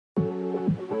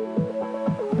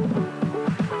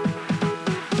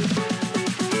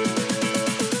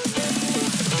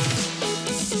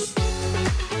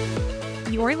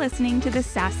You're listening to the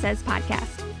Sass Says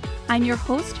podcast. I'm your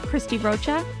host, Christy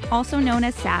Rocha, also known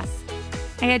as Sass.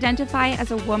 I identify as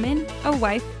a woman, a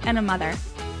wife, and a mother.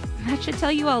 That should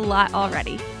tell you a lot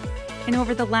already. And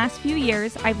over the last few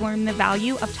years, I've learned the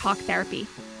value of talk therapy.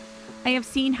 I have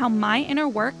seen how my inner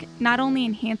work not only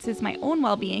enhances my own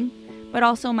well-being, but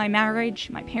also my marriage,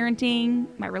 my parenting,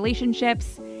 my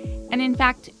relationships. And in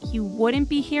fact, you wouldn't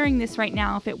be hearing this right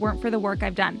now if it weren't for the work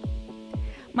I've done.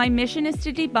 My mission is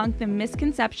to debunk the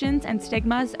misconceptions and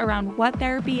stigmas around what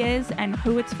therapy is and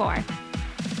who it's for.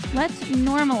 Let's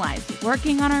normalize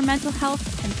working on our mental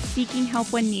health and seeking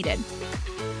help when needed.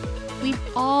 We've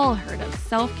all heard of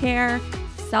self-care,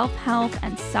 self-help,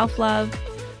 and self-love,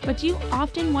 but do you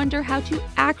often wonder how to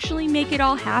actually make it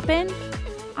all happen?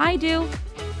 I do.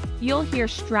 You'll hear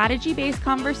strategy-based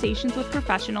conversations with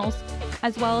professionals,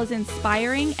 as well as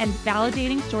inspiring and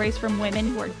validating stories from women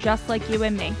who are just like you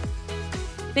and me.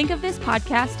 Think of this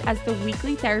podcast as the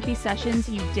weekly therapy sessions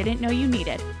you didn't know you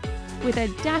needed, with a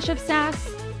dash of sass,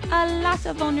 a lot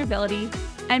of vulnerability,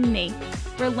 and me,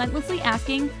 relentlessly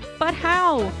asking, but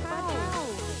how?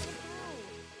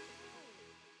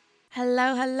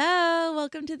 Hello,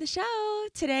 welcome to the show.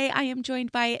 Today I am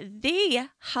joined by the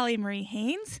Holly Marie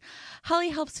Haynes. Holly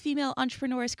helps female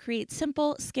entrepreneurs create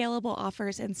simple, scalable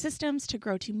offers and systems to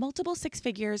grow to multiple six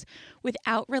figures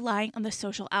without relying on the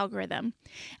social algorithm.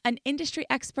 An industry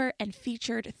expert and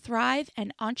featured Thrive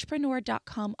and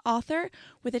Entrepreneur.com author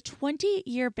with a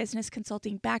 20-year business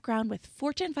consulting background with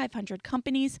Fortune 500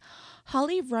 companies,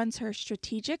 Holly runs her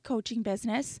strategic coaching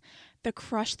business, the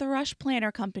Crush the Rush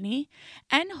Planner Company,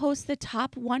 and hosts the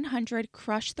Top 100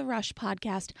 Crush the Rush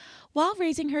podcast while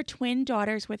raising her twin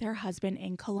daughters with her husband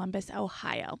in Columbus,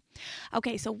 Ohio.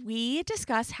 Okay, so we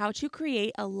discuss how to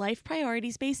create a life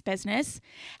priorities-based business,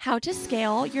 how to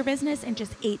scale your business in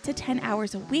just 8 to 10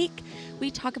 hours a week.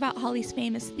 We talk about Holly's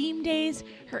famous theme days,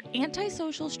 her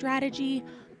antisocial strategy,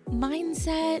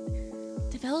 mindset,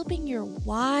 developing your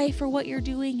why for what you're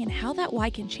doing and how that why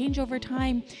can change over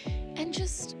time, and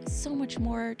just so much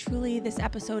more. Truly, this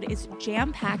episode is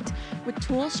jam-packed with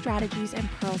tools, strategies, and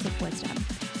pearls of wisdom.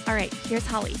 All right, here's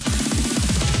Holly.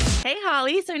 Hey,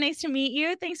 Holly. So nice to meet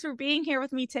you. Thanks for being here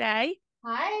with me today.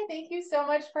 Hi, thank you so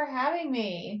much for having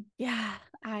me. Yeah,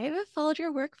 I've followed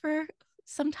your work for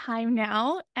some time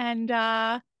now, and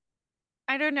I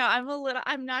don't know.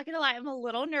 I'm not gonna lie, I'm a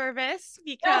little nervous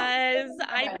because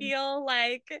I feel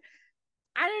like,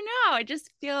 I don't know. I just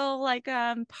feel like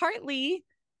partly,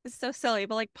 it's so silly,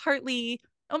 but like partly,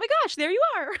 oh my gosh, there you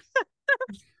are.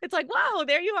 It's like, wow,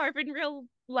 there you are in real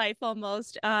life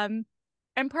almost. And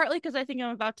partly because I think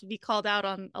I'm about to be called out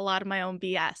on a lot of my own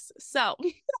BS. So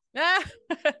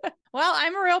well,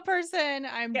 I'm a real person.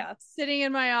 I'm yeah. sitting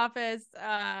in my office.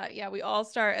 We all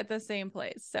start at the same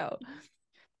place. So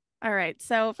All right.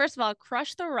 So first of all,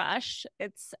 Crush the Rush.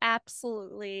 It's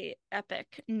absolutely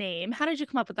epic name. How did you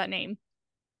come up with that name?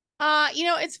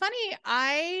 it's funny.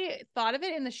 I thought of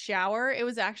it in the shower. It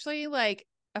was actually like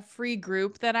a free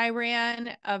group that I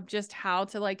ran of just how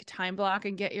to like time block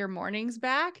and get your mornings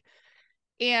back.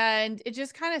 And it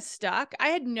just kind of stuck. I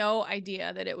had no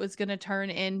idea that it was going to turn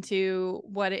into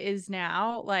what it is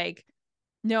now. Like,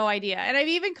 no idea. And I've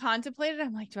even contemplated,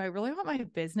 I'm like, do I really want my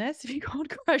business to be called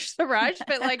Crush the Rush?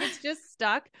 But like, it's just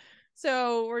stuck.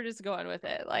 So we're just going with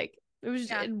it. Like, it was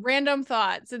just random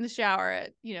thoughts in the shower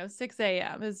at, 6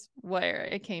 a.m. is where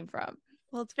it came from.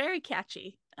 Well, it's very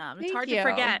catchy. It's Thank hard you. to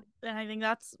forget. And I think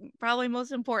that's probably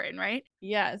most important, right?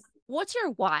 Yes. What's your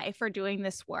why for doing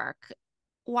this work?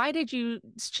 Why did you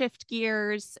shift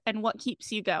gears and what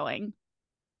keeps you going?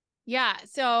 Yeah.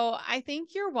 So I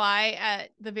think your why at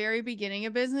the very beginning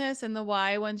of business and the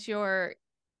why once you're,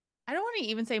 I don't want to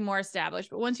even say more established,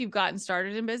 but once you've gotten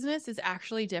started in business is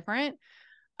actually different.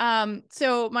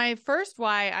 So my first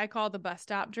why I call the bus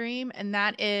stop dream. And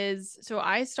that is, so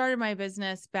I started my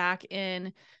business back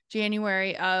in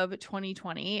January of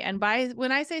 2020. And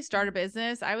when I say start a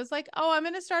business, I was like, oh, I'm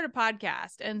going to start a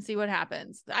podcast and see what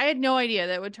happens. I had no idea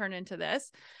that it would turn into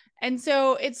this. And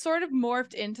so it sort of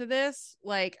morphed into this,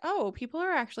 like, oh, people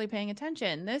are actually paying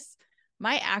attention. This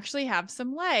might actually have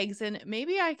some legs and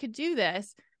maybe I could do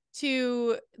this.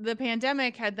 To the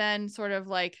pandemic had then sort of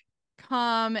like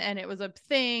come and it was a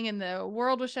thing and the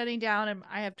world was shutting down and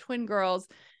I have twin girls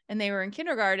and they were in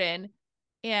kindergarten.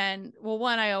 And well,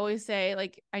 one, I always say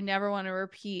like, I never want to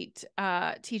repeat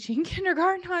teaching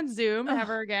kindergarten on Zoom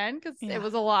ever again because it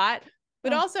was a lot.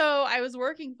 But also I was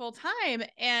working full time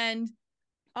and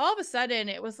all of a sudden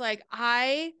it was like,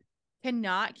 I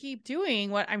cannot keep doing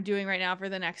what I'm doing right now for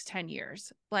the next 10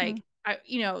 years. Like,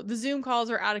 the Zoom calls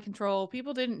are out of control.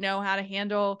 People didn't know how to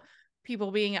handle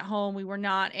people being at home. We were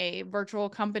not a virtual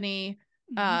company.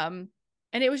 Mm-hmm. Um,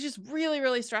 and it was just really,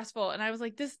 really stressful. And I was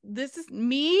like, this is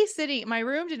me sitting. My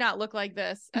room did not look like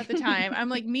this at the time. I'm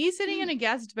like, me sitting in a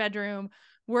guest bedroom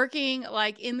working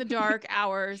like in the dark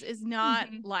hours is not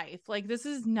Mm-hmm. life. Like, this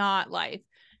is not life.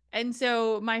 And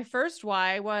so my first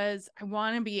why was I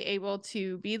want to be able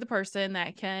to be the person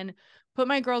that can put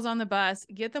my girls on the bus,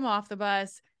 get them off the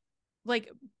bus, like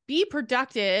be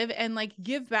productive and like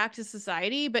give back to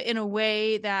society, but in a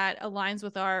way that aligns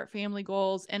with our family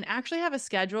goals and actually have a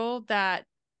schedule that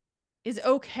is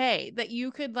okay, that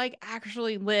you could like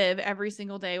actually live every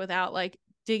single day without like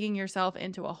digging yourself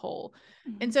into a hole.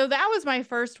 And Mm-hmm. so that was my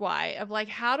first why of like,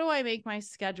 how do I make my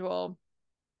schedule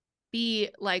be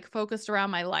like focused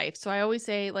around my life? So I always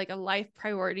say like a life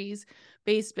priorities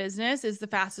based business is the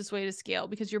fastest way to scale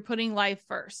because you're putting life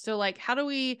first. So like, how do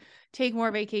we take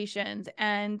more vacations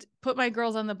and put my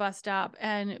girls on the bus stop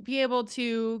and be able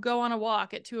to go on a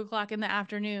walk at 2 o'clock in the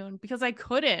afternoon because I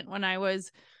couldn't when I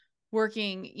was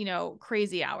working,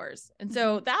 crazy hours. And Mm-hmm.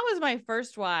 so that was my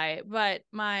first why. But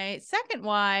my second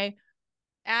why,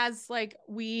 as like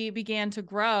we began to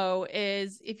grow,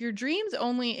 is if your dreams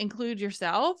only include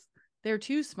yourself, they're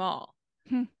too small.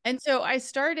 Hmm. And so I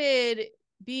started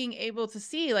being able to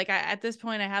see, like, at this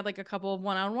point, I had like a couple of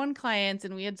one-on-one clients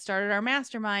and we had started our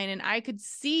mastermind, and I could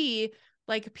see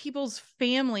like people's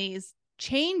families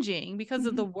changing because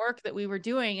of Mm-hmm. the work that we were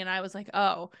doing. And I was like,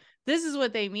 oh, this is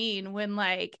what they mean when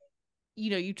like,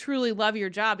 you truly love your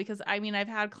job. Because I mean, I've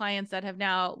had clients that have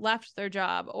now left their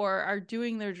job or are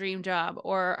doing their dream job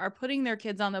or are putting their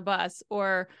kids on the bus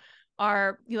or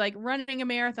are like running a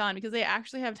marathon because they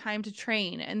actually have time to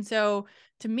train. And so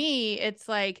to me, it's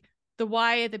like the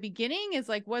why at the beginning is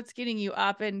like what's getting you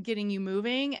up and getting you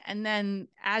moving. And then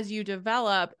as you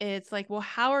develop, it's like, well,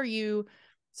 how are you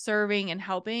serving and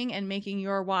helping and making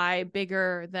your why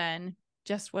bigger than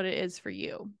just what it is for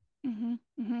you? Mm-hmm.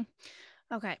 Mm-hmm.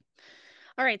 Okay.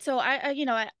 All right. So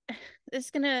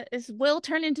this will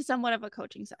turn into somewhat of a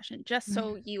coaching session, just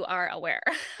so you are aware,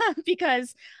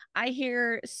 because I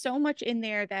hear so much in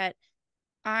there that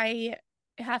I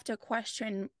have to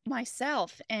question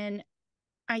myself. And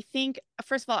I think,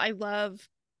 first of all, I love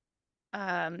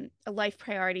a life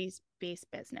priorities based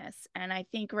business. And I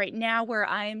think right now where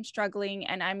I'm struggling,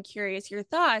 and I'm curious your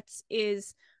thoughts,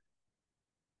 is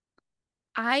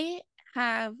I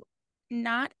have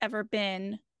not ever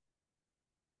been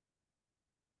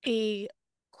a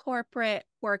corporate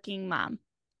working mom.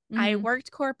 I Mm-hmm.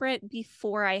 worked corporate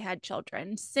before I had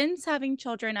children. Since having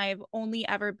children, I've only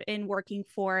ever been working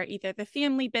for either the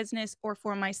family business or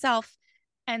for myself.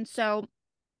 And so,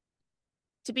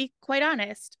 to be quite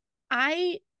honest,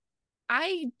 I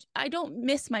I don't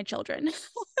miss my children.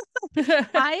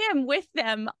 I am with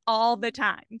them all the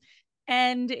time.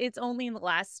 And it's only in the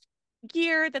last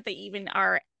year that they even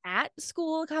are at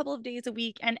school a couple of days a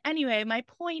week. And anyway, my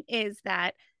point is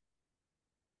that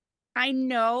I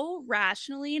know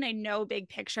rationally and I know big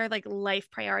picture, like life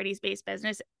priorities based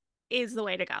business is the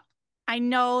way to go. I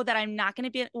know that I'm not going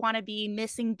to be want to be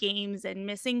missing games and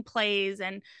missing plays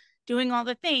and doing all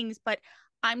the things, but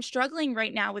I'm struggling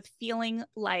right now with feeling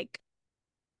like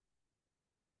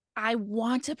I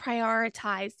want to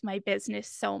prioritize my business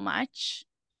so much,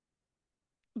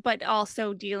 but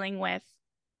also dealing with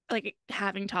like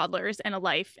having toddlers and a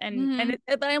life, Mm-hmm.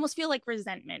 but I almost feel like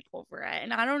resentment over it.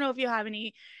 And I don't know if you have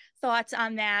any thoughts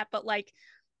on that, but like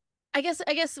I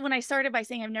guess when I started by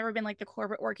saying I've never been like the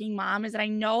corporate working mom is that I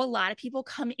know a lot of people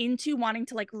come into wanting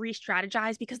to like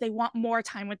re-strategize because they want more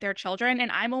time with their children.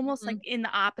 And I'm almost like in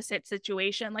the opposite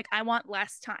situation. Like I want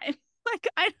less time. Like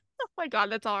oh my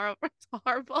God, that's horrible. It's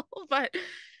horrible. But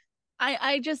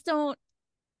I just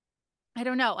I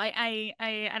don't know. I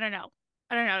don't know.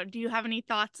 I don't know. Do you have any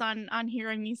thoughts on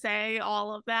hearing me say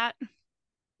all of that?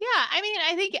 Yeah, I mean,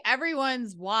 I think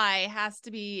everyone's why has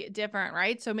to be different,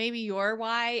 right? So maybe your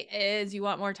why is you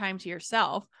want more time to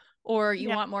yourself, or you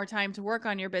Yeah. want more time to work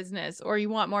on your business, or you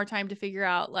want more time to figure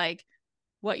out like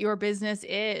what your business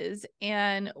is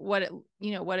and what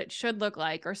it should look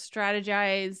like, or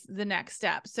strategize the next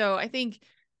step. So I think,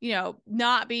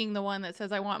 not being the one that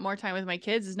says I want more time with my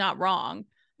kids is not wrong.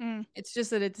 Mm, It's just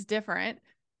that it's different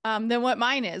than what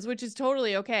mine is, which is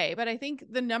totally okay. But I think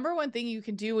the number one thing you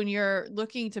can do when you're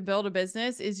looking to build a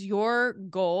business is your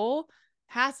goal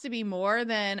has to be more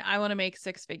than I want to make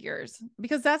six figures,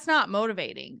 because that's not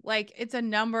motivating. Like, it's a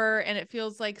number and it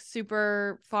feels like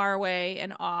super far away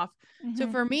and off. So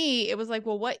hmm for me, it was like,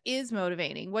 well, what is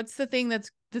motivating? What's the thing that's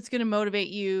going to motivate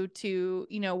you to,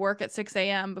 work at 6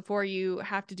 a.m. before you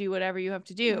have to do whatever you have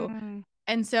to do? mm,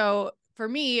 And so for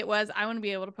me, it was I want to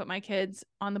be able to put my kids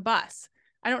on the bus.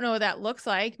 I don't know what that looks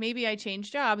like. Maybe I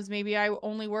change jobs. Maybe I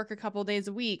only work a couple days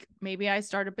a week. Maybe I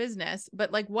start a business.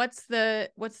 But like, what's the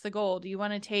goal? Do you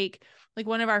want to take, like,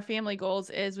 one of our family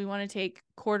goals is we want to take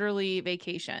quarterly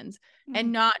vacations,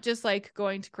 and not just like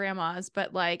going to grandma's,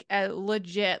 but like a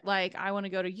legit, like, I want to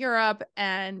go to Europe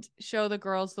and show the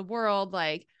girls the world,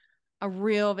 like a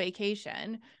real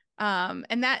vacation.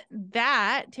 And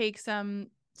that takes some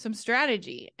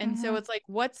strategy. And so it's like,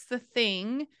 what's the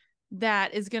thing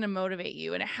that is going to motivate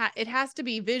you? And it has to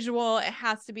be visual. It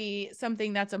has to be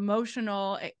something that's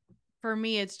emotional. For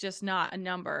me, it's just not a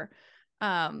number.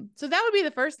 So that would be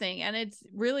the first thing. And it's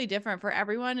really different for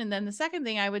everyone. And then the second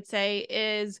thing I would say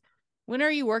is, when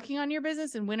are you working on your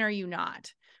business and when are you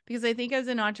not? Because I think as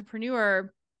an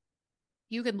entrepreneur,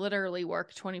 you can literally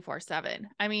work 24/7.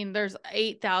 I mean, there's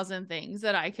 8,000 things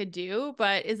that I could do,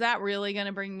 but is that really going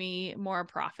to bring me more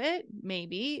profit?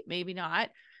 Maybe, maybe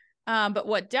not. But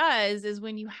what does is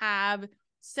when you have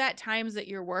set times that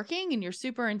you're working and you're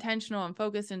super intentional and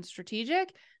focused and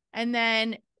strategic. And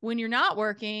then when you're not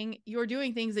working, you're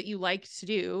doing things that you like to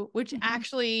do, which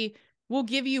actually will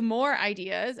give you more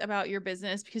ideas about your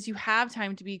business, because you have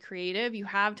time to be creative. You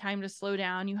have time to slow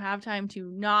down. You have time to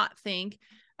not think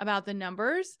about the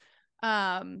numbers.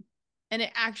 And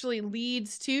it actually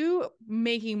leads to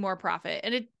making more profit.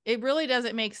 And it really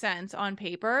doesn't make sense on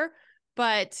paper,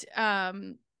 but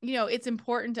it's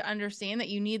important to understand that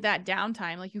you need that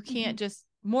downtime. Like, you can't just,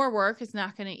 more work is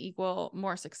not going to equal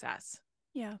more success.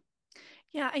 Yeah.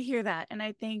 Yeah, I hear that. And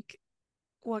I think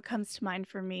what comes to mind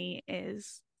for me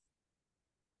is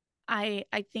I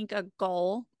think a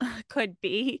goal could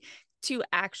be to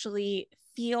actually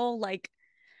feel like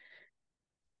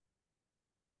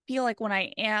when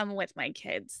I am with my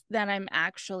kids, that I'm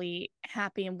actually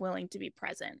happy and willing to be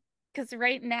present. Because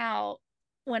right now,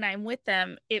 when I'm with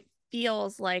them, it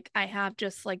feels like I have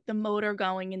just like the motor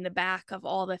going in the back of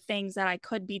all the things that I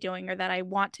could be doing or that I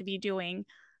want to be doing.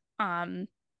 And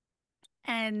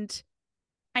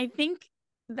I think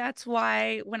that's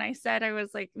why when I said I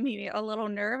was like maybe a little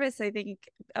nervous, I think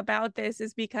about this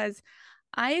is because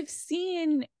I've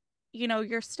seen,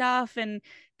 your stuff and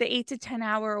the 8 to 10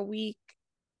 hour a week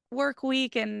work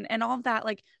week and all of that.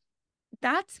 Like,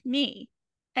 that's me.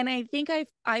 And I think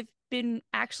I've been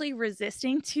actually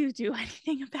resisting to do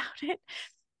anything about it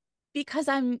because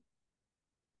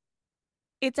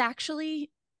it's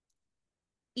actually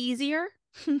easier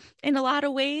in a lot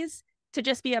of ways to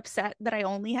just be upset that I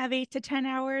only have 8 to 10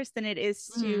 hours than it is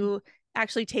to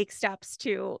actually take steps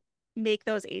to make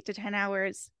those 8 to 10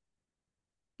 hours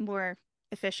more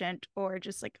efficient or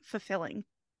just like fulfilling,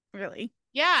 really.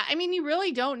 Yeah, I mean, you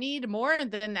really don't need more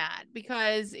than that,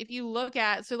 because if you look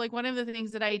at, so like, one of the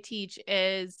things that I teach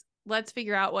is, let's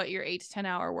figure out what your 8 to 10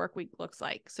 hour work week looks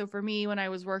like. So for me, when I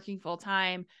was working full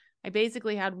time, I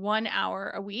basically had 1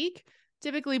 hour a week,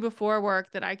 typically before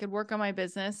work, that I could work on my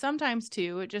business, sometimes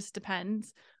two, it just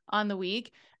depends on the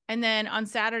week. And then on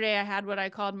Saturday, I had what I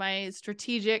called my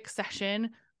strategic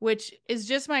session, which is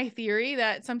just my theory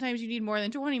that sometimes you need more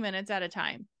than 20 minutes at a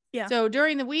time. Yeah. So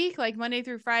during the week, like Monday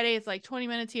through Friday, it's like 20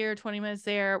 minutes here, 20 minutes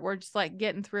there. We're just like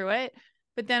getting through it.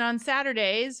 But then on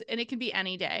Saturdays, and it can be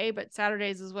any day, but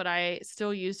Saturdays is what I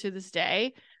still use to this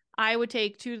day, I would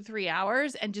take 2 to 3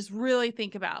 hours and just really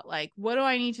think about, like, what do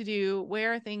I need to do?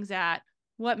 Where are things at?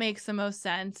 What makes the most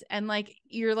sense? And like,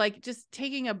 you're like just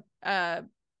taking a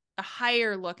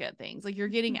higher look at things. Like, you're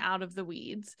getting out of the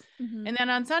weeds. And then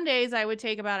on Sundays, I would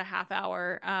take about a half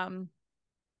hour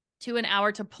to an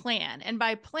hour to plan. And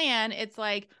by plan, it's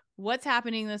like, what's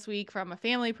happening this week from a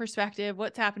family perspective?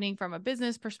 What's happening from a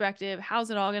business perspective?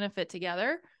 How's it all going to fit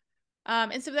together?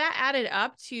 And so that added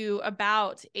up to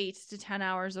about 8 to 10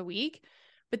 hours a week.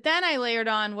 But then I layered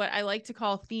on what I like to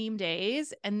call theme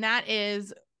days. And that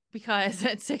is because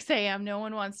at 6 a.m., no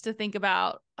one wants to think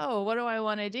about, oh, what do I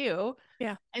want to do?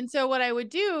 Yeah. And so what I would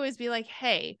do is be like,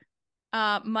 hey,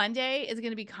 Monday is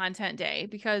going to be content day,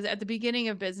 because at the beginning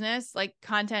of business, like,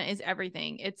 content is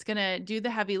everything. It's going to do the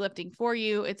heavy lifting for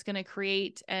you. It's going to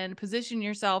create and position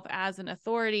yourself as an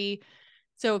authority.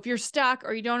 So if you're stuck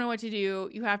or you don't know what to do,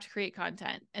 you have to create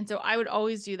content. And so I would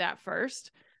always do that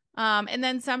first. And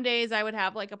then some days I would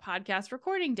have like a podcast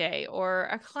recording day or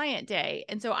a client day.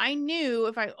 And so I knew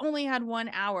if I only had 1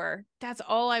 hour, that's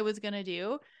all I was going to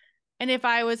do. And if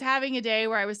I was having a day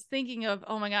where I was thinking of,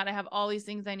 oh my God, I have all these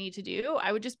things I need to do,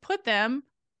 I would just put them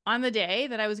on the day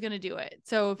that I was going to do it.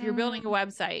 So if you're building a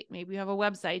website, maybe you have a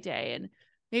website day, and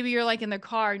maybe you're like in the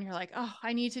car and you're like, oh,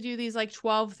 I need to do these like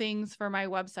 12 things for my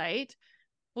website.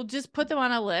 Well, just put them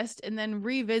on a list and then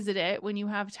revisit it when you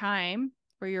have time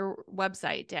for your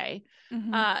website day.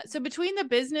 So between the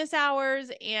business hours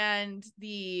and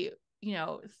the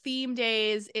theme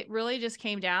days. It really just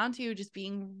came down to just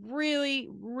being really,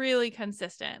 really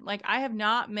consistent. Like I have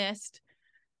not missed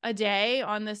a day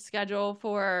on this schedule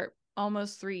for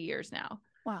almost 3 years now.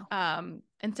 Wow.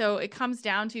 And so it comes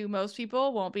down to most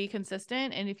people won't be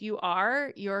consistent. And if you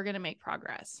are, you're going to make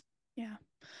progress. Yeah.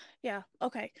 Yeah.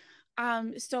 Okay.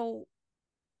 So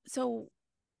so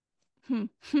hmm.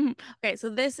 Okay, so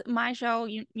this my show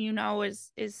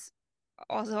is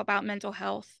also about mental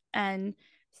health, and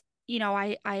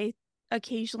I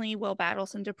occasionally will battle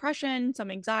some depression, some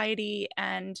anxiety,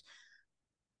 and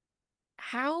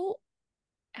how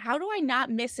how do I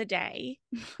not miss a day?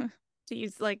 To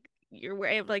use like your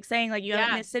way of like saying like you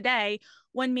haven't Yeah. missed a day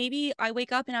when maybe I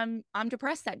wake up and I'm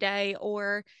depressed that day,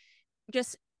 or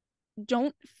just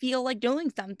don't feel like doing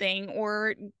something,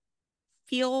 or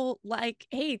feel like,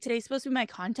 hey, today's supposed to be my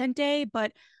content day,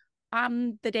 but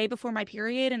I'm the day before my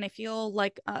period and I feel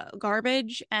like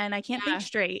garbage and I can't think Yeah.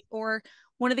 straight, or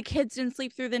one of the kids didn't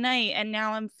sleep through the night and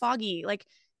now I'm foggy. Like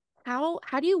how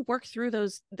do you work through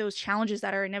those challenges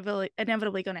that are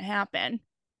inevitably going to happen?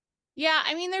 Yeah,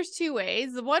 I mean, there's two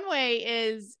ways. The one way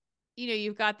is,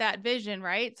 you've got that vision,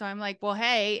 right? So I'm like, well,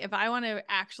 hey, if I want to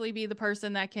actually be the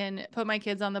person that can put my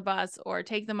kids on the bus or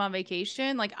take them on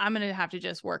vacation, like I'm going to have to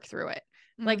just work through it.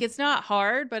 Like Mm, it's not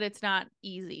hard, but it's not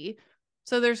easy.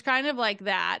 So there's kind of like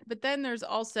that. But then there's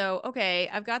also, okay,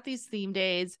 I've got these theme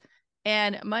days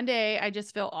and Monday I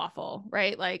just feel awful,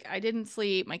 right? Like I didn't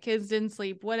sleep, my kids didn't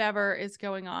sleep, whatever is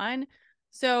going on.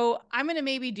 So I'm going to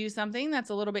maybe do something that's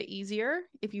a little bit easier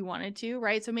if you wanted to,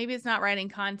 right? So maybe it's not writing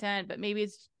content, but maybe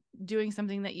it's doing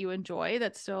something that you enjoy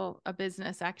that's still a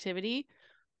business activity.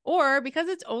 Or because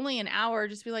it's only an hour,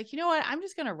 just be like, you know what? I'm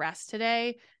just going to rest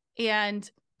today. And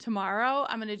tomorrow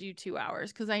I'm going to do 2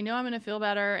 hours because I know I'm going to feel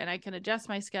better and I can adjust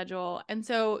my schedule. And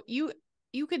so you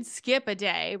could skip a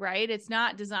day, right? It's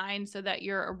not designed so that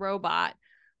you're a robot,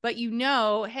 but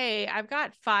hey, I've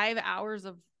got 5 hours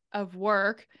of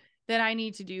work that I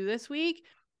need to do this week.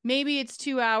 Maybe it's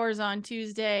 2 hours on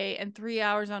Tuesday and 3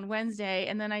 hours on Wednesday,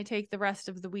 and then I take the rest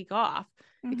of the week off.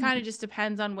 It kind mhm, of just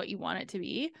depends on what you want it to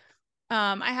be.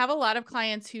 I have a lot of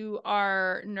clients who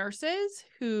are nurses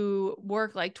who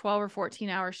work like 12 or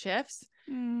 14-hour shifts.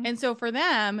 mm, And so for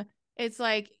them, it's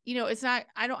like, it's not,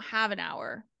 I don't have an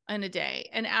hour in a day.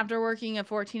 And after working a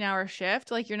 14-hour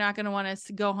shift, like you're not going to want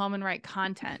to go home and write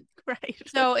content. right.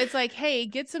 So it's like, hey,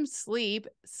 get some sleep,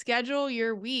 schedule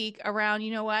your week around,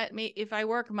 if I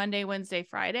work Monday, Wednesday,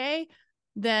 Friday,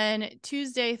 then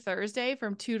Tuesday, Thursday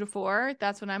from 2 to 4,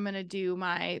 that's when I'm going to do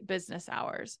my business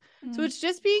hours. So Mm, it's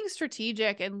just being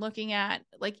strategic and looking at,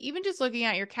 like, even just looking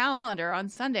at your calendar on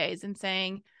Sundays and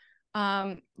saying,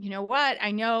 you know what?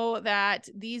 I know that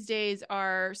these days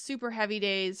are super heavy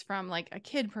days from like a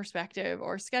kid perspective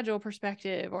or schedule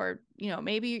perspective, or,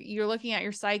 maybe you're looking at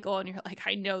your cycle and you're like,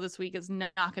 I know this week is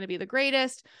not going to be the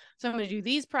greatest. So I'm going to do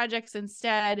these projects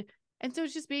instead. And so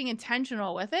it's just being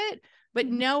intentional with it, but mhm,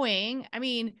 knowing, I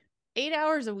mean, 8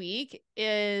 hours a week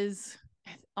is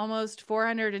almost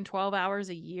 412 hours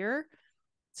a year.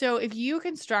 So if you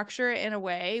can structure it in a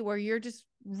way where you're just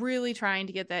really trying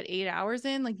to get that 8 hours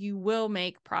in, like you will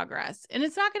make progress. And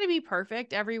it's not going to be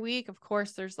perfect every week. Of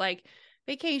course, there's like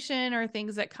vacation or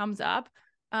things that comes up.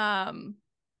 Um,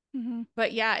 mhm,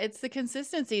 but yeah, it's the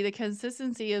consistency. The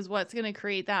consistency is what's going to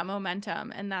create that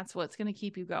momentum, and that's what's going to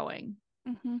keep you going.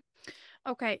 mhm.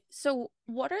 Okay, so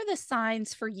what are the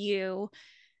signs for you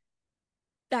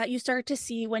that you start to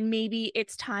see when maybe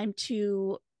it's time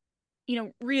to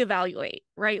reevaluate,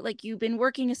 right? Like you've been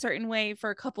working a certain way for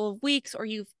a couple of weeks, or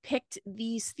you've picked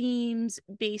these themes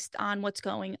based on what's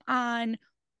going on.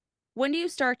 When do you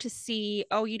start to see,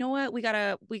 oh, you know what, we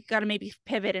gotta maybe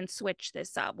pivot and switch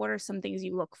this up? What are some things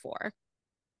you look for?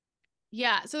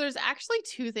 Yeah, so there's actually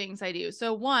two things I do.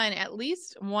 So one, at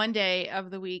least one day of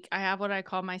the week, I have what I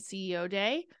call my CEO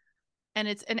day, and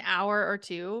it's an hour or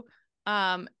two.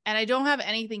 And I don't have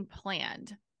anything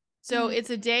planned. So Mm, it's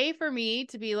a day for me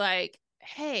to be like,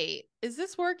 hey, is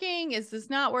this working? Is this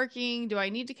not working? Do I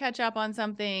need to catch up on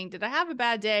something? Did I have a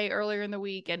bad day earlier in the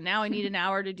week and now I need an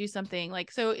hour to do something?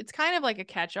 Like, so it's kind of like a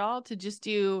catch-all to just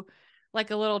do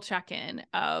like a little check-in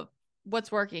of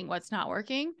what's working, what's not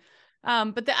working.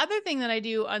 But the other thing that I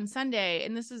do on Sunday,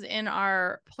 and this is in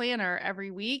our planner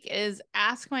every week, is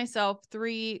ask myself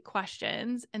 3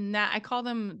 questions, and that I call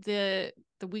them the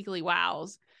weekly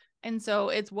wows. And so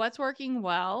it's what's working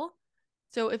well.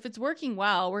 So if it's working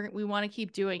well, we want to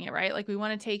keep doing it, right? Like we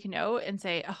want to take note and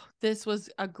say, oh, this was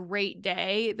a great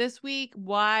day this week.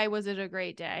 Why was it a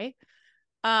great day?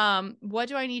 What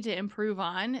do I need to improve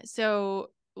on?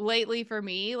 So lately for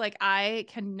me, like I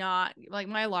cannot, like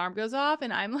my alarm goes off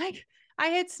and I'm like, I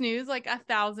hit snooze like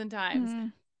 1,000 times.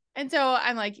 Mm, And so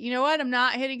I'm like, you know what? I'm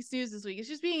not hitting snooze this week. It's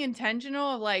just being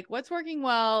intentional of like, what's working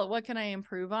well? What can I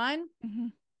improve on? mm-hmm,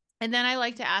 And then I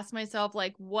like to ask myself,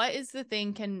 like, what is the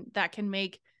thing that can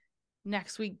make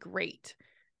next week great?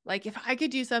 Like, if I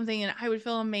could do something and I would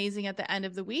feel amazing at the end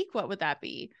of the week, what would that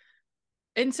be?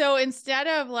 And so instead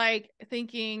of like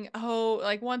thinking, oh,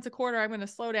 like once a quarter, I'm going to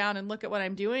slow down and look at what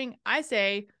I'm doing, I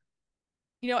say,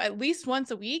 at least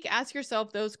once a week, ask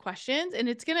yourself those questions, and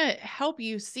it's going to help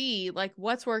you see like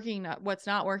what's working, what's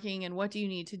not working, and what do you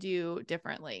need to do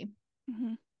differently.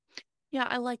 mm-hmm. Yeah,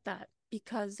 I like that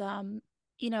because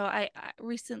I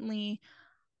recently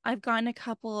I've gotten a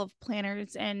couple of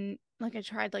planners and like I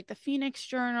tried like the Phoenix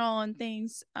Journal and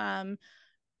things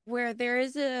where there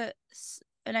is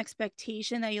an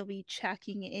expectation that you'll be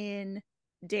checking in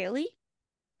daily,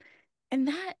 and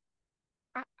that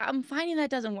I'm finding that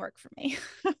doesn't work for me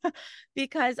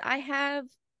because I have,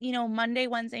 Monday,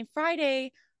 Wednesday,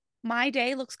 Friday, my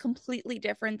day looks completely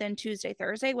different than Tuesday,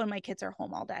 Thursday when my kids are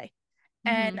home all day.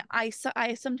 And Mm-hmm.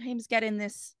 I sometimes get in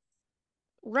this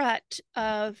rut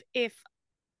of if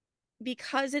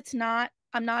because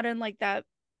I'm not in like that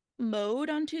mode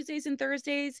on Tuesdays and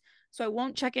Thursdays, so I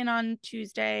won't check in on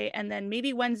Tuesday, and then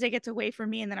maybe Wednesday gets away from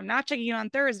me, and then I'm not checking in on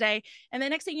Thursday, and the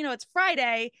next thing you know, it's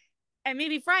Friday, and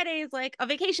maybe Friday is like a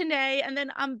vacation day, and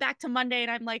then I'm back to Monday,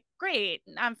 and I'm like, great,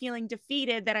 I'm feeling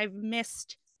defeated that I've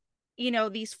missed,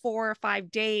 these 4 or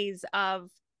 5 days of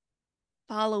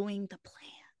following the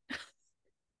plan.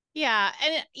 Yeah.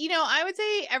 And, I would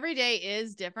say every day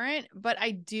is different, but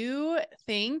I do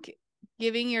think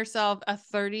giving yourself a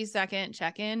 30-second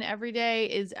check in every day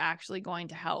is actually going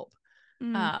to help.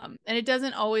 Mm, And it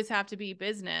doesn't always have to be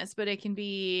business, but it can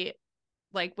be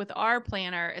like with our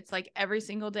planner, it's like every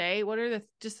single day, what are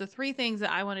just the 3 things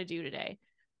that I want to do today?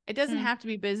 It doesn't mm, have to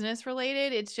be business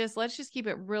related. It's just, let's just keep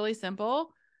it really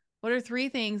simple. What are 3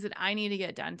 things that I need to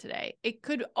get done today? It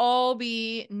could all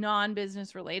be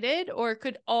non-business related, or it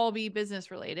could all be business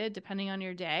related, depending on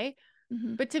your day.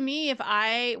 mm-hmm, But to me, if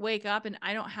I wake up and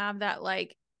I don't have that,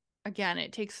 like, again,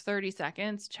 it takes 30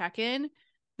 seconds check in,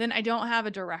 then I don't have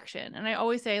a direction. And I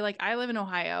always say, like, I live in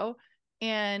Ohio.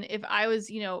 And if I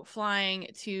was, flying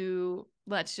to,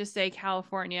 let's just say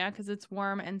California, because it's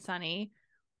warm and sunny,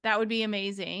 that would be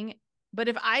amazing. But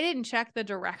if I didn't check the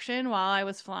direction while I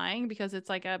was flying, because it's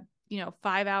like a,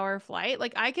 5-hour flight,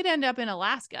 like I could end up in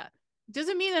Alaska. It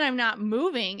doesn't mean that I'm not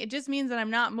moving. It just means that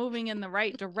I'm not moving in the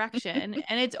right direction.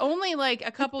 And it's only like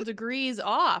a couple degrees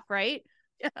off, right?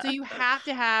 So yeah, you have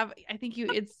to have, I think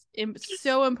it's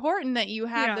so important that you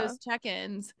have yeah. those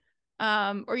check-ins.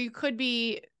 Or you could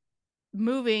be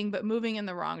moving, but moving in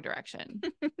the wrong direction.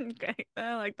 Okay,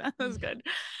 I like that. That's good.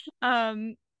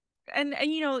 Um, and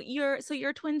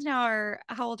your twins now are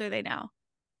how old are they now?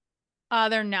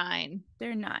 They're 9.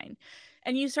 They're 9.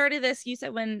 And you started this, you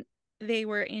said when they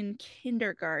were in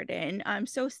kindergarten.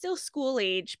 So still school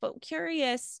age, but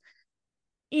curious,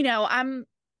 you know, I'm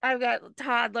I've got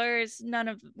toddlers, none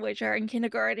of which are in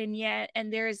kindergarten yet,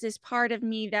 and there's this part of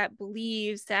me that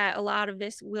believes that a lot of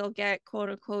this will get quote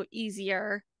unquote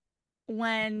easier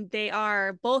when they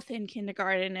are both in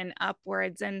kindergarten and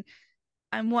upwards. And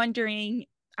I'm wondering,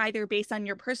 either based on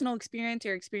your personal experience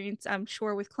or experience, I'm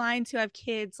sure, with clients who have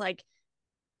kids, like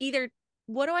either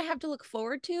what do I have to look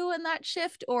forward to in that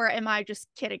shift, or am I just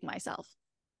kidding myself?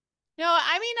 No,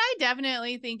 I mean, I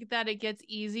definitely think that it gets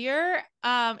easier.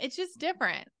 It's just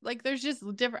different. Like there's just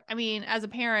different. I mean, as a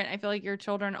parent, I feel like your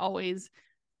children always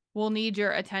will need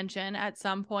your attention at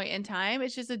some point in time.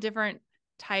 It's just a different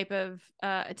type of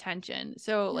attention.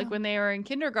 So, like Yeah. when they were in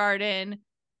kindergarten,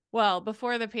 well,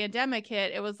 before the pandemic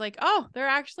hit, it was like, oh, they're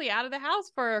actually out of the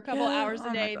house for a couple Yeah. hours a Oh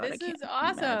my day. God. I This can't is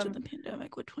imagine awesome. the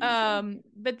pandemic with twins. Yeah.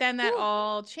 But then that Whew.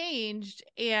 all changed.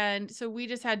 And so we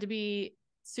just had to be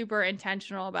super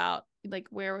intentional about like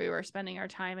where we were spending our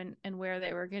time and where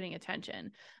they were getting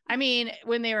attention. I mean,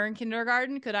 when they were in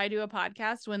kindergarten, could I do a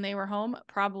podcast when they were home?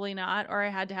 Probably not. Or I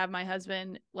had to have my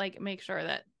husband like make sure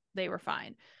that they were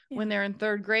fine. When Yeah. they're in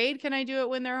 3rd grade, can I do it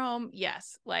when they're home?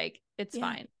 Yes. Like it's Yeah.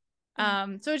 fine.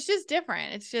 Yeah. So it's just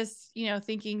different. It's just,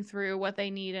 thinking through what they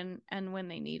need and when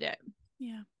they need it.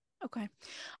 Yeah. Okay.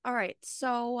 All right.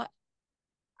 So,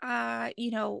 uh, you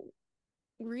know,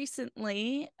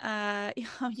 recently,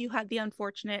 you had the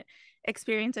unfortunate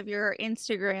experience of your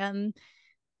Instagram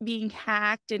being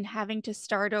hacked and having to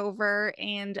start over.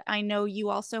 And I know you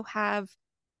also have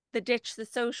the ditch the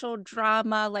social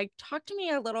drama. Like, talk to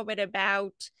me a little bit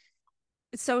about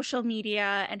social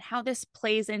media and how this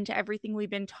plays into everything we've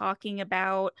been talking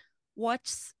about.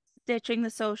 What's ditching the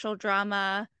social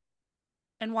drama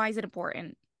and why is it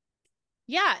important?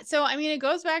 Yeah. So, I mean, it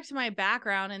goes back to my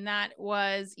background, and that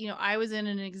was, I was in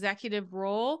an executive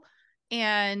role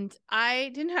and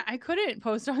I couldn't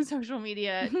post on social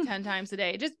media 10 times a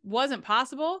day. It just wasn't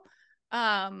possible.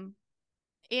 Um,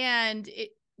 and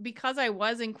because I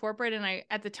was in corporate and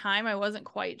at the time, I wasn't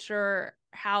quite sure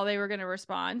how they were going to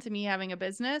respond to me having a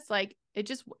business. Like it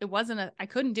wasn't I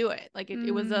couldn't do it. Like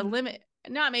it was a Mm. limit,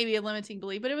 not maybe a limiting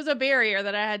belief, but it was a barrier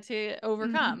that I had to Mhm.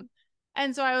 overcome.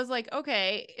 And so I was like,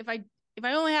 okay, if I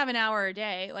only have an hour a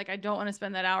day, like I don't want to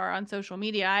spend that hour on social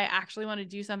media. I actually want to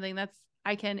do something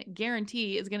I can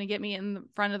guarantee is going to get me in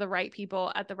front of the right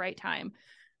people at the right time.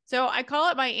 So I call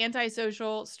it my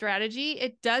antisocial strategy.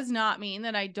 It does not mean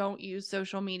that I don't use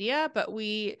social media, but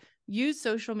we use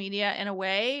social media in a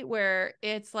way where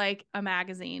it's like a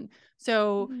magazine.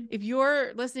 So Mhm. if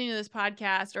you're listening to this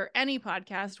podcast or any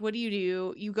podcast, what do?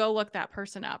 You go look that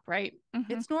person up, right? Mhm.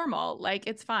 It's normal. Like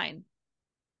it's fine.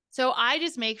 So I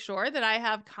just make sure that I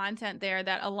have content there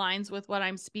that aligns with what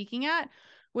I'm speaking at,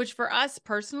 which for us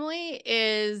personally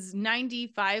is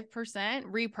 95%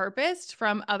 repurposed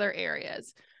from other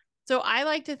areas. So I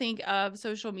like to think of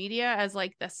social media as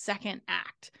like the second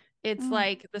act. It's Mm.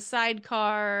 like the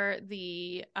sidecar,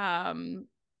 the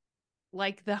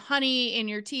like the honey in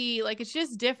your tea, like it's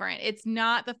just different. It's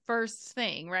not the first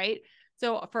thing, right?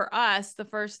 So for us, the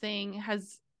first thing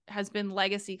has been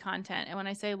legacy content. And when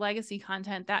I say legacy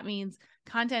content, that means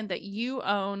content that you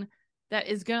own that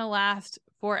is going to last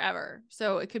forever.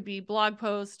 So it could be blog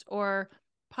posts or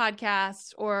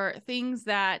podcasts or things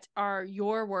that are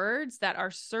your words that are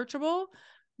searchable,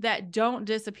 that don't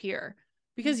disappear.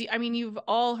 Because I mean, you've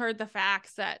all heard the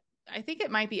facts that I think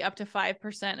it might be up to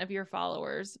 5% of your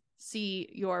followers see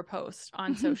your post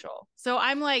on Mhm. social. So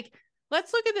I'm like,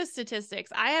 let's look at the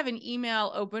statistics. I have an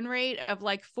email open rate of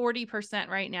like 40%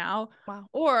 right now. Wow.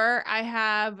 Or I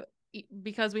have,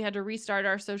 because we had to restart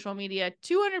our social media,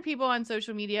 200 people on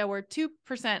social media where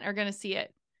 2% are going to see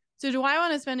it. So do I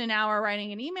want to spend an hour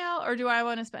writing an email, or do I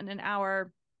want to spend an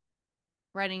hour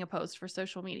writing a post for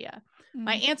social media?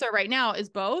 My Mm. answer right now is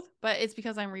both, but it's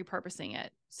because I'm repurposing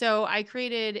it. So I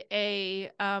created a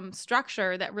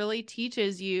structure that really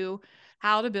teaches you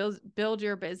how to build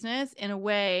your business in a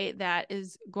way that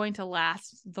is going to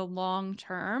last the long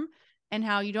term, and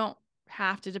how you don't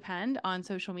have to depend on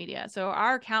social media. So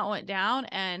our account went down,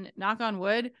 and knock on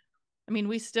wood, I mean,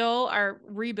 we still are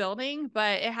rebuilding,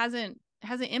 but it hasn't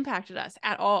impacted us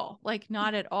at all. Like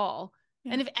not at all.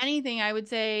 And Yeah. if anything, I would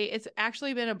say it's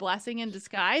actually been a blessing in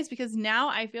disguise, because now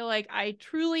I feel like I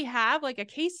truly have like a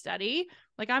case study.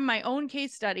 Like I'm my own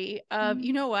case study of,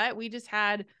 you Mm. know what? We just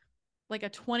had like a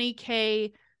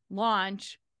 20K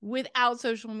launch without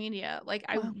social media. Like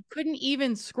I Wow. couldn't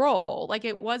even scroll. Like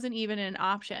it wasn't even an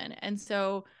option. And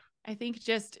so I think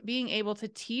just being able to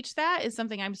teach that is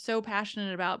something I'm so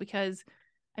passionate about, because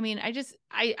I mean,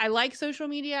 I like social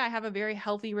media. I have a very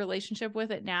healthy relationship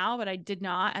with it now, but I did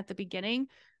not at the beginning.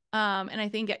 And I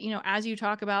think, as you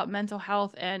talk about mental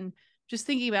health and just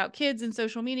thinking about kids and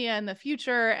social media in the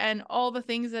future and all the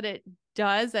things that it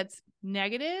does that's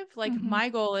negative, like Mhm. my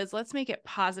goal is, let's make it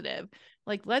positive.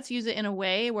 Like let's use it in a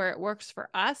way where it works for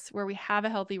us, where we have a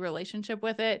healthy relationship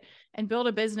with it, and build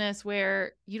a business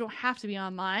where you don't have to be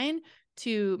online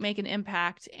to make an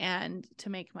impact and to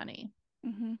make money.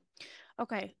 Mhm.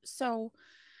 Okay. So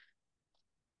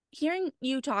hearing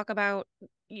you talk about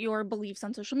your beliefs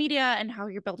on social media and how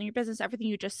you're building your business, everything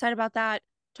you just said about that,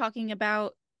 talking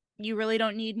about you really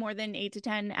don't need more than 8 to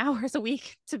 10 hours a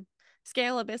week to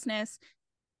scale a business.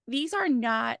 These are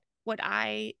not what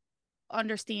I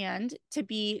understand to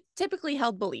be typically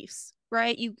held beliefs,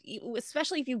 right?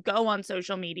 Especially if you go on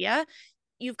social media,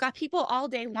 you've got people all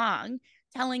day long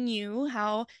telling you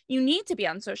how you need to be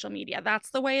on social media. That's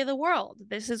the way of the world.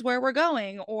 This is where we're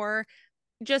going. Or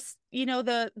just,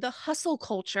 the hustle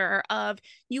culture of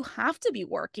you have to be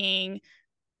working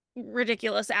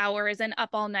ridiculous hours and up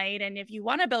all night. And if you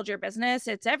want to build your business,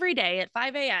 it's every day at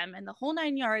 5 a.m. and the whole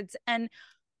 9 yards. And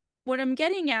what I'm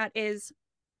getting at is,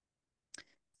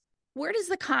 where does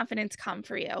the confidence come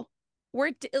for you?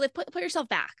 Like, put yourself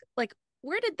back. Like,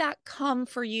 where did that come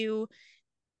for you,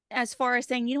 as far as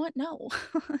saying, you know what? No,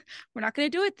 we're not going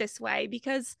to do it this way?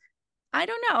 Because I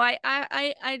don't know.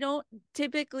 I don't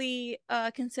typically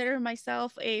consider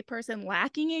myself a person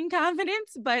lacking in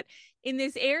confidence, but in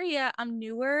this area, I'm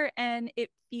newer and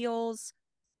it feels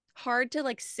hard to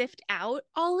like sift out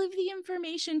all of the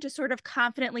information to sort of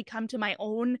confidently come to my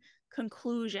own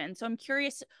conclusion. So I'm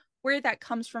curious where that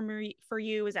comes from for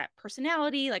you. Is that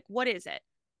personality? Like, what is it?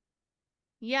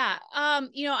 Yeah.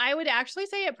 I would actually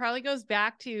say it probably goes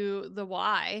back to the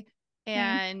why. Okay.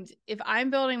 And if I'm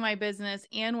building my business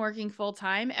and working full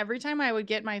time, every time I would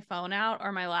get my phone out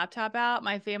or my laptop out,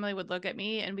 my family would look at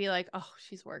me and be like, oh,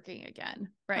 she's working again. Huh.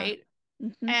 Right.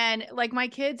 Mm-hmm. And like my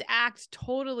kids act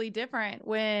totally different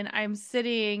when I'm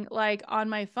sitting like on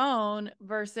my phone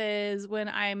versus when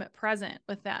I'm present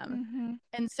with them. Mm-hmm.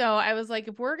 And so I was like,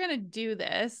 if we're going to do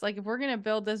this, like if we're going to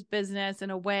build this business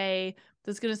in a way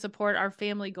that's going to support our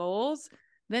family goals,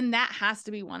 then that has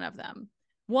to be one of them.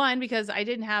 One, because I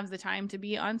didn't have the time to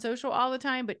be on social all the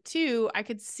time, but two, I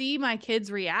could see my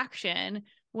kids' reaction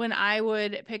when I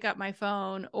would pick up my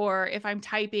phone or if I'm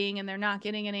typing and they're not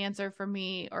getting an answer from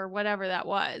me or whatever that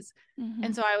was. Mm-hmm.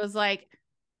 And so I was like,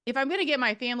 if I'm going to get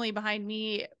my family behind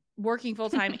me working full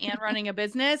time and running a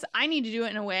business, I need to do it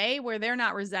in a way where they're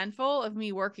not resentful of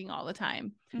me working all the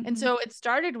time. And Mm-hmm. so it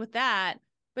started with that.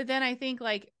 But then I think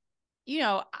like,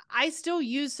 I still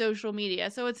use social media.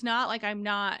 So it's not like I'm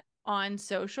not on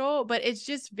social, but it's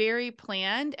just very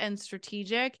planned and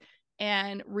strategic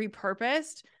and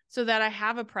repurposed so that I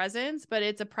have a presence, but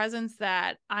it's a presence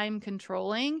that I'm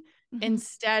controlling Mm-hmm.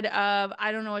 instead of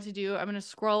I don't know what to do. I'm going to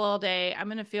scroll all day. I'm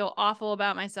going to feel awful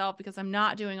about myself because I'm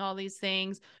not doing all these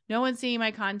things. No one's seeing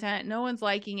my content. No one's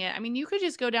liking it. I mean, you could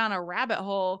just go down a rabbit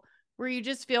hole where you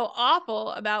just feel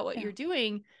awful about what Yeah. you're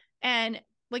doing. And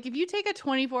like if you take a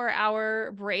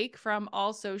 24-hour break from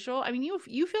all social, I mean, you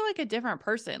feel like a different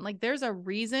person. Like there's a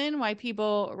reason why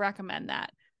people recommend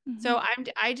that. Mm-hmm. So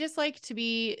I just like to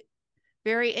be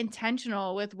very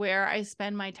intentional with where I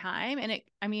spend my time. And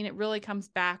it really comes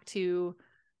back to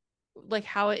like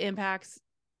how it impacts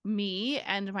me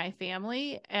and my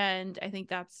family. And I think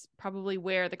that's probably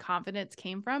where the confidence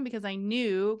came from because I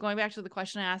knew, going back to the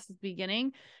question I asked at the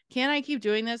beginning, can I keep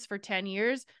doing this for 10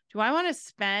 years? Do I want to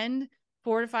spend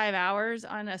 4 to 5 hours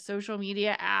on a social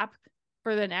media app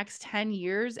for the next 10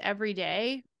 years every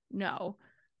day? No.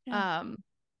 Yeah. Um,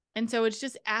 and so it's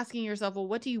just asking yourself, well,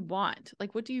 what do you want?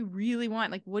 Like, what do you really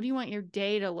want? Like, what do you want your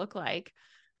day to look like?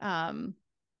 Um,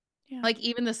 Yeah. like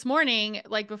even this morning,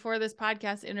 like before this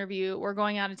podcast interview, we're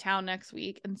going out of town next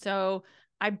week. And so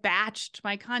I batched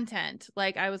my content.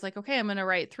 Like I was like, okay, I'm going to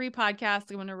write 3 podcasts.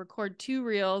 I'm going to record 2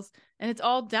 reels and it's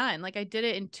all done. Like I did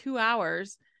it in 2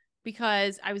 hours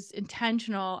because I was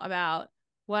intentional about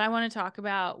what I want to talk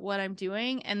about, what I'm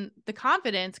doing. And the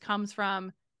confidence comes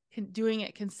from doing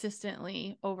it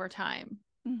consistently over time.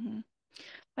 Mm-hmm.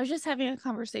 I was just having a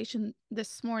conversation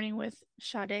this morning with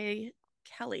Sade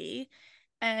Kelly,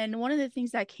 and one of the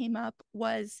things that came up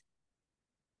was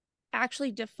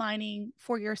actually defining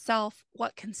for yourself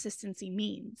what consistency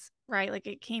means, right? Like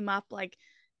it came up like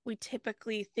we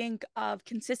typically think of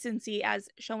consistency as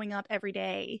showing up every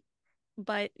day,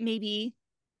 but maybe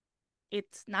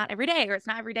it's not every day or it's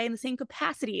not every day in the same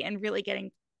capacity, and really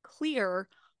getting clear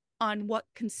on what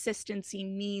consistency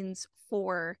means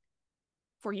for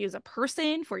you as a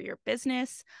person, for your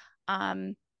business.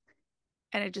 Um,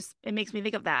 and it makes me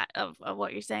think of that, of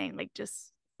what you're saying. Like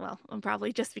just, well, I'm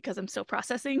probably just because I'm still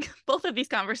processing both of these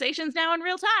conversations now in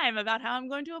real time about how I'm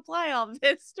going to apply all of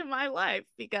this to my life,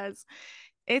 because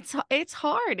it's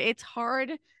hard. It's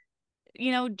hard,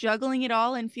 juggling it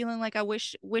all and feeling like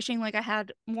wishing like I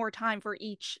had more time for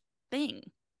each thing.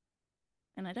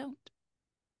 And I don't.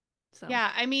 So,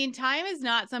 Yeah, I mean, time is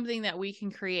not something that we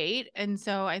can create. And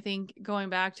so I think going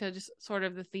back to just sort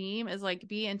of the theme is like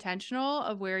be intentional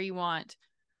of where you want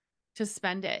to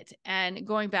spend it. And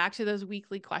going back to those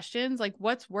weekly questions, like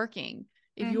what's working?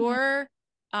 If mm-hmm. you're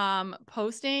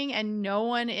posting and no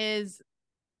one is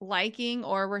liking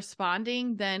or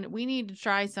responding, then we need to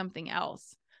try something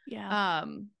else. Yeah.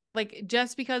 Like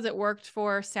just because it worked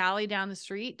for Sally down the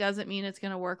street doesn't mean it's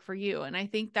going to work for you. And I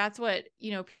think that's what,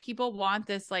 people want,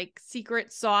 this like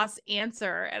secret sauce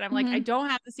answer. And I'm like, I Mm-hmm. don't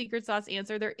have the secret sauce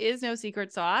answer. There is no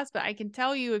secret sauce, but I can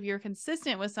tell you if you're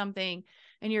consistent with something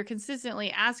and you're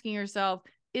consistently asking yourself,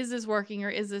 is this working or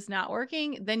is this not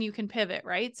working? Then you can pivot,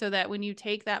 right? So that when you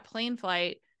take that plane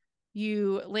flight,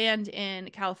 you land in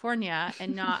California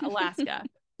and not Alaska.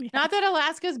 Yeah. Not that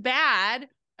Alaska's bad,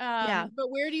 Yeah. but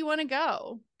where do you want to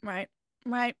go? Right.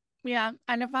 Right. Yeah.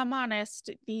 And if I'm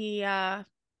honest, the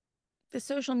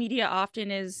social media often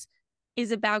is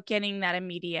about getting that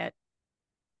immediate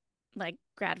like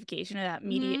gratification, or that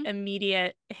Mm-hmm.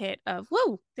 immediate hit of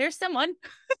whoa, there's someone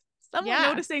Yeah,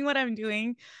 noticing what I'm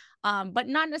doing, but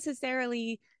not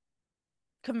necessarily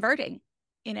converting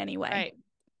in any way. right.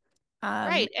 Um,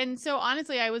 Right. And so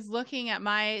honestly, I was looking at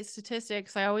my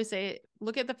statistics. I always say,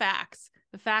 look at the facts.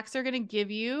 The facts are going to give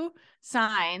you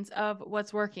signs of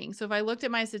what's working. So if I looked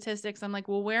at my statistics, I'm like,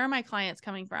 well, where are my clients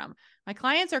coming from? My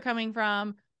clients are coming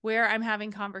from where I'm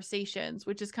having conversations,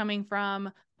 which is coming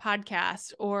from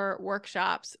podcasts or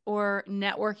workshops or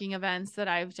networking events that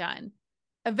I've done.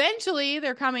 Eventually,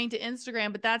 they're coming to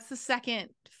Instagram, but that's the second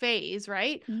phase,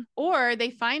 right? Mm. Or they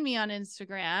find me on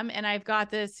Instagram and I've got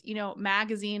this,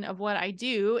 magazine of what I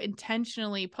do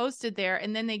intentionally posted there.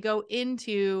 And then they go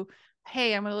into,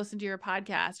 hey, I'm going to listen to your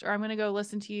podcast, or I'm going to go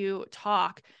listen to you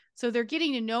talk. So they're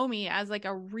getting to know me as like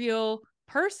a real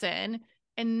person.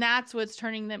 And that's what's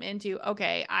turning them into,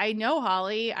 okay, I know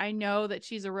Holly. I know that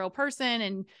she's a real person,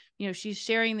 and, she's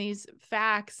sharing these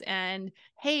facts, and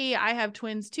hey, I have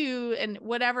twins too, and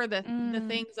whatever the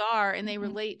things are, and they Mhm.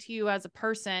 relate to you as a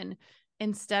person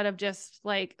instead of just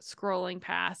like scrolling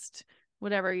past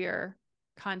whatever your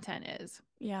content is.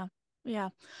 Yeah. Yeah.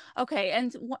 Okay.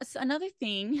 And another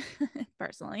thing,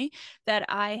 personally, that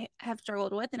I have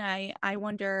struggled with, and I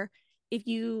wonder if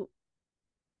you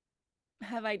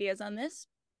have ideas on this.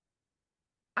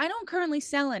 I don't currently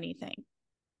sell anything.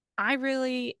 I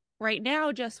really, right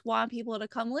now, just want people to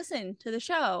come listen to the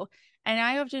show. And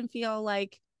I often feel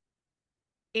like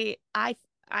it,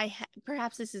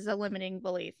 perhaps this is a limiting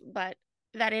belief, but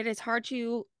that it is hard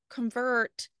to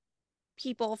convert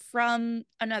people from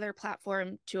another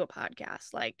platform to a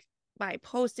podcast, like by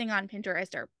posting on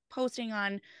Pinterest or posting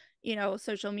on,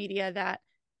 social media, that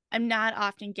I'm not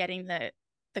often getting the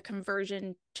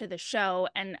conversion to the show.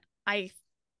 And I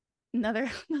another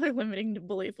another limiting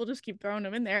belief, we'll just keep throwing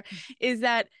them in there, is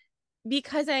that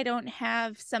because I don't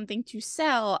have something to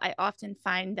sell, I often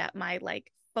find that my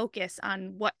like focus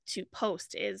on what to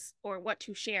post is, or what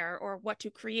to share, or what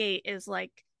to create is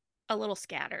like a little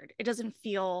scattered. It doesn't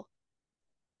feel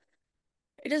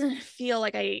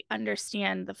like I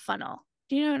understand the funnel.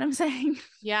 Do you know what I'm saying?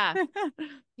 Yeah.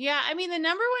 Yeah. I mean, the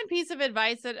number one piece of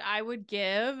advice that I would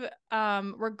give,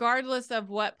 regardless of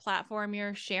what platform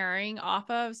you're sharing off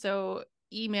of, so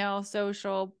email,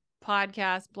 social,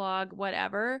 podcast, blog,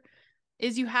 whatever,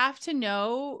 is you have to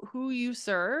know who you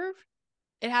serve.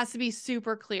 It has to be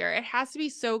super clear. It has to be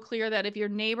so clear that if your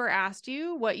neighbor asked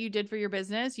you what you did for your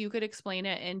business, you could explain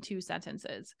it in 2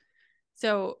 sentences.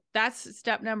 So that's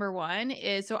step number one,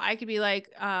 is so I could be like,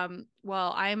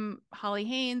 well, I'm Holly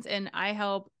Haynes and I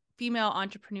help female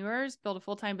entrepreneurs build a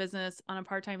full-time business on a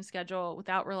part-time schedule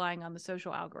without relying on the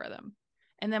social algorithm.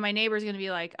 And then my neighbor's going to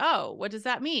be like, oh, what does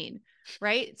that mean?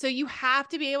 Right. So you have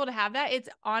to be able to have that. It's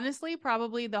honestly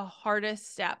probably the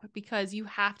hardest step, because you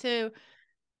have to,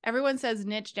 everyone says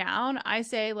niche down. I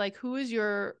say, like, who is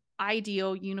your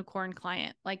ideal unicorn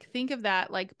client? Like, think of that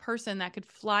like person that could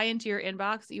fly into your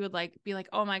inbox. You would like be like,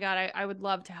 oh my God, I would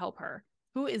love to help her.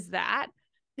 Who is that?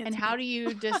 And It's how me. do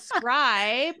you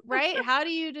describe, right? How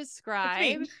do you It's me.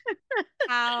 describe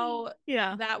how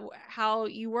Yeah. how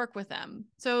you work with them?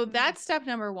 So Mhm. that's step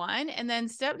number one. And then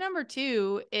step number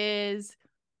two is,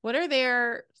 what are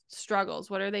their struggles?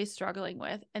 What are they struggling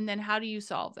with? And then how do you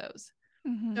solve those?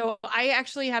 Mhm. So I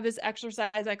actually have this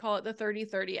exercise. I call it the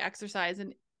 30-30 exercise.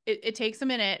 And it takes a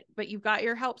minute, but you've got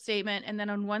your help statement. And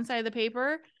then on one side of the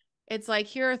paper, it's like,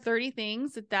 here are 30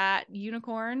 things that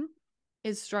unicorn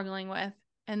is struggling with.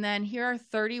 And then here are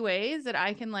 30 ways that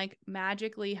I can like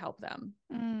magically help them.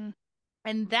 Mm.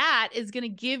 And that is going to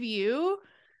give you,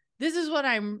 this is what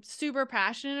I'm super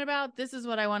passionate about. This is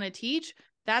what I want to teach.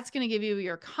 That's going to give you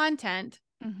your content.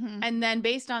 Mhm. And then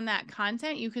based on that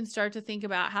content, you can start to think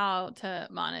about how to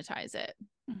monetize it.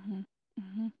 Mhm.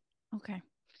 Mhm. Okay.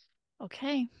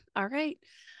 Okay. All right.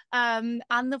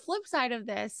 On the flip side of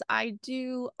this, I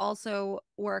do also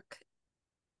work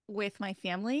with my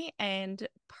family, and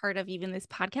part of even this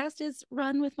podcast is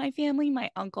run with my family. My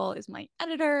uncle is my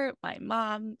editor. My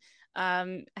mom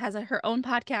has her own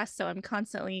podcast, so I'm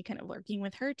constantly kind of working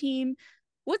with her team.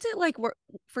 What's it like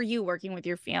for you working with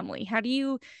your family? How do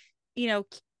you,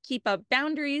 keep up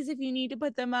boundaries if you need to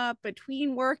put them up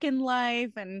between work and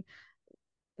life? And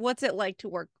what's it like to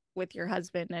work with your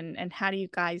husband, and how do you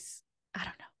guys, I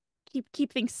don't know,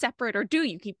 keep things separate, or do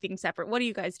you keep things separate? What do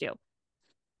you guys do?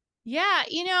 Yeah,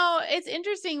 it's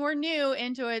interesting. We're new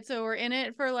into it, so we're in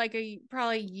it for like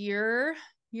probably year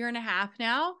and a half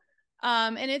now.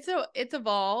 And it's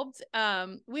evolved.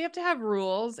 We have to have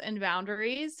rules and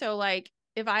boundaries. So like,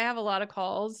 if I have a lot of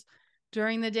calls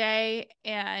during the day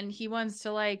and he wants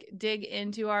to like dig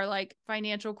into our like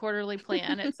financial quarterly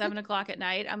plan at 7 o'clock at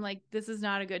night, I'm like, this is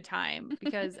not a good time,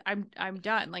 because I'm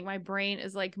done. Like, my brain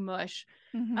is like mush.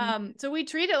 Mm-hmm. So we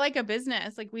treat it like a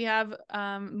business. Like, we have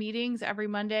meetings every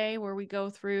Monday where we go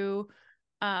through,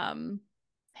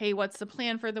 hey, what's the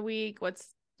plan for the week?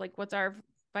 What's our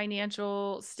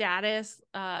financial status?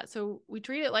 So we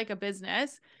treat it like a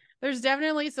business, there's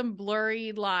definitely some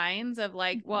blurry lines of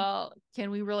like, well,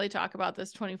 can we really talk about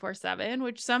this 24/7,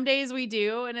 which some days we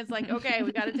do. And it's like, okay,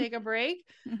 we got to take a break.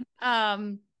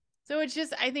 So it's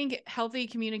just, I think healthy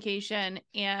communication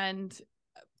and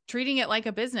treating it like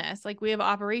a business. Like we have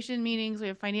operation meetings, we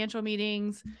have financial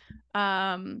meetings.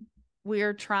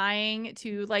 We're trying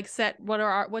to like set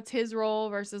what's his role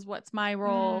versus what's my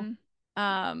role.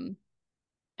 And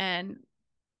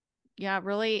yeah,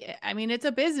 really, I mean, it's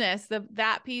a business.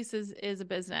 That piece is a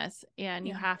business, and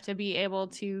you have to be able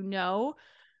to know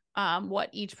what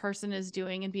each person is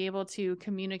doing and be able to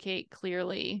communicate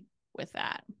clearly with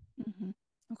that.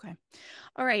 Okay.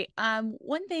 All right.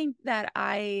 One thing that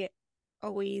I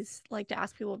always like to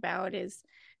ask people about is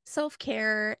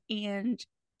self-care and,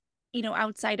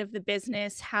 outside of the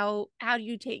business, how do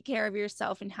you take care of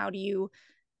yourself and how do you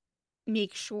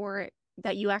make sure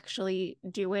that you actually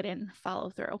do it and follow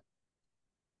through?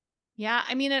 Yeah,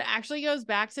 I mean, it actually goes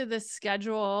back to the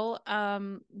schedule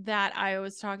that I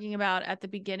was talking about at the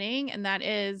beginning. And that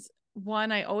is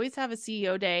one, I always have a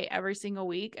CEO day every single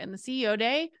week. And the CEO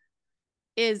day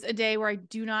is a day where I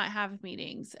do not have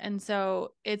meetings. And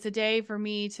so it's a day for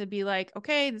me to be like,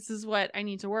 okay, this is what I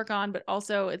need to work on. But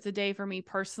also it's a day for me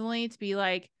personally to be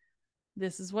like,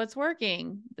 this is what's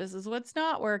working. This is what's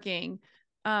not working.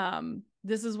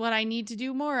 This is what I need to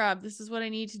do more of. This is what I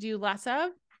need to do less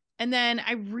of. And then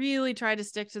I really try to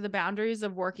stick to the boundaries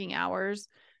of working hours.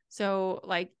 So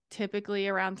like typically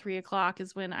around 3:00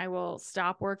 is when I will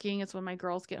stop working. It's when my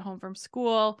girls get home from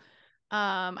school.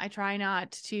 I try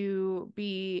not to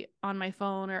be on my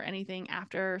phone or anything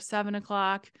after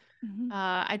 7:00.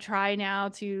 I try now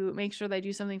to make sure that I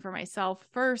do something for myself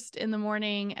first in the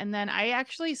morning. And then I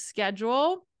actually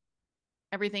schedule.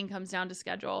 Everything comes down to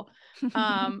schedule.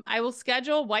 I will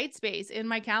schedule white space in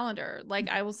my calendar. Like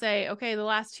I will say, okay, the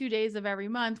last 2 days of every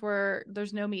month where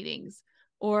there's no meetings,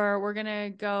 or we're going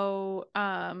to go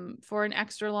for an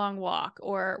extra long walk,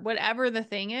 or whatever the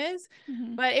thing is.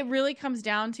 But it really comes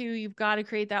down to, you've got to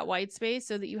create that white space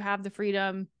so that you have the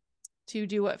freedom to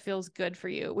do what feels good for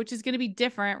you, which is going to be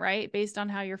different, right? Based on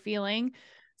how you're feeling.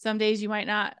 Some days you might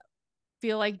not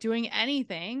feel like doing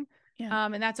anything.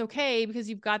 And that's okay, because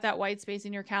you've got that white space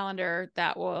in your calendar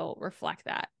that will reflect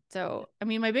that. So, I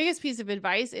mean, my biggest piece of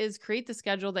advice is create the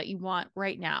schedule that you want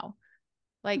right now.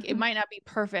 Like it might not be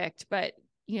perfect, but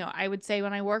I would say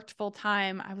when I worked full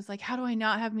time, I was like, how do I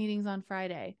not have meetings on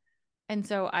Friday? And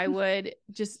so I would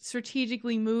just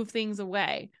strategically move things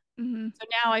away. So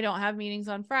now I don't have meetings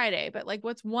on Friday, but like,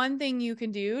 what's one thing you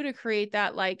can do to create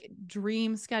that like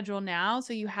dream schedule now,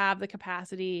 so you have the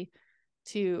capacity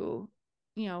to,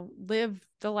 live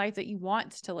the life that you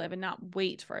want to live and not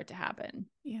wait for it to happen?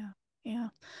 Yeah. Yeah.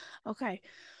 Okay.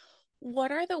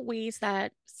 What are the ways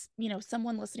that,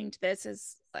 someone listening to this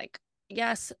is like,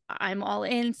 yes, I'm all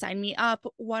in, sign me up.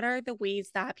 What are the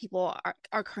ways that people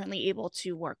are currently able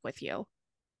to work with you?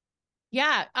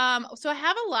 Yeah. So I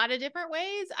have a lot of different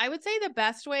ways. I would say the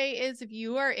best way is if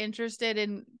you are interested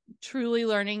in truly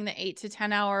learning the 8 to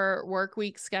 10 hour work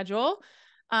week schedule.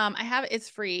 It's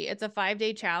free. It's a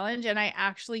 5-day challenge, and I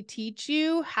actually teach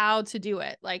you how to do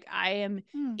it. Like I am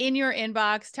in your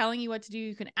inbox telling you what to do.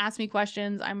 You can ask me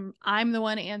questions. I'm the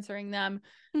one answering them.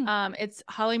 It's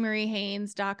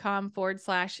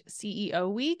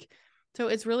hollymariehaynes.com/CEO week. So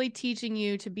it's really teaching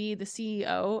you to be the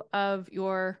CEO of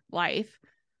your life.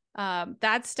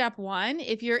 That's step one.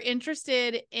 If you're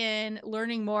interested in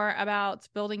learning more about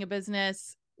building a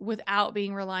business without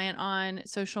being reliant on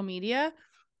social media,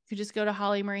 you just go to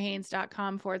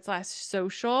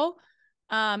hollymariehaynes.com/social.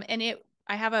 I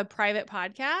have a private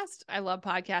podcast. I love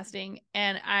podcasting,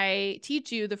 and I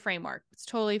teach you the framework. It's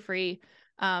totally free.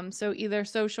 So either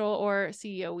social or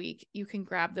CEO week, you can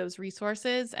grab those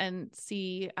resources and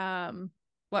see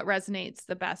what resonates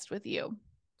the best with you.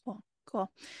 Cool.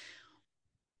 Cool.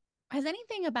 Has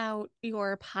anything about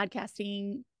your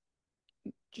podcasting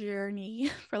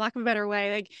journey, for lack of a better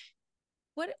way, like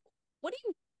what what do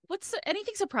you what's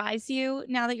anything surprise you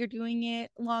now that you're doing it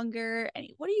longer?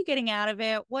 What are you getting out of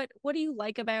it? What do you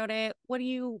like about it? What do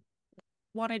you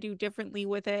want to do differently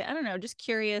with it? I don't know, just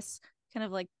curious, kind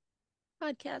of like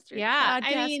podcaster to Yeah.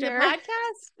 I mean, the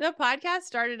podcaster. podcast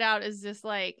started out as just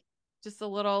a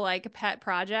little like a pet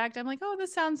project. I'm like, oh,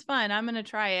 this sounds fun. I'm going to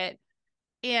try it.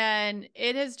 And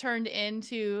it has turned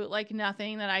into like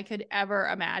nothing that I could ever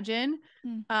imagine.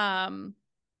 Um,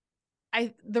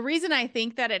 the reason I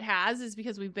think that it has is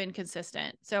because we've been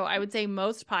consistent. So I would say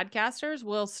most podcasters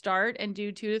will start and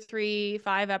do 2 to 3,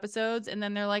 5 episodes, and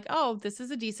then they're like, oh, this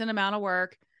is a decent amount of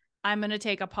work. I'm going to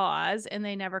take a pause, and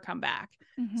they never come back.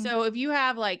 Mm-hmm. So if you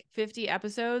have like 50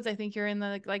 episodes, I think you're in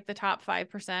the like the top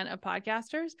 5% of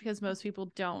podcasters, because most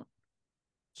people don't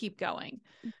keep going.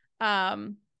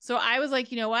 So I was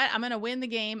like, you know what? I'm going to win the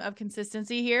game of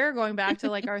consistency here, going back to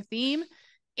like our theme.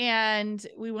 And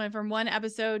we went from 1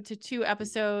 episode to 2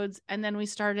 episodes, and then we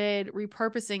started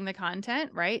repurposing the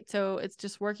content, right? So it's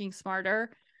just working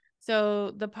smarter.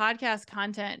 So the podcast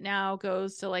content now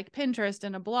goes to like Pinterest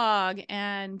and a blog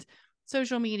and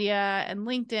social media and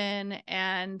LinkedIn,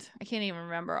 and I can't even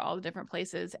remember all the different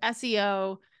places,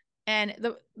 SEO. And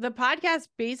the podcast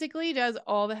basically does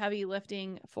all the heavy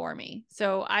lifting for me.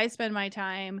 So I spend my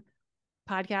time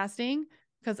podcasting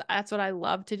because that's what I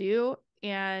love to do,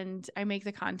 and I make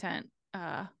the content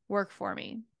work for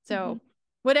me. Mm-hmm. So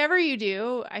whatever you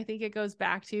do, I think it goes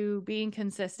back to being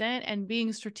consistent and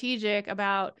being strategic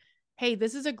about, hey,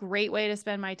 this is a great way to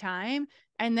spend my time.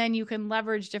 And then you can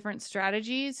leverage different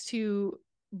strategies to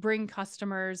bring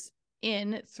customers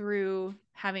in through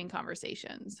having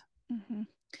conversations. Mm-hmm.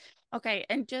 Okay,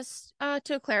 and just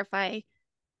to clarify,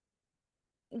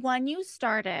 when you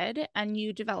started and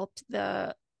you developed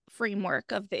the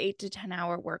framework of the 8 to 10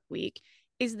 hour work week,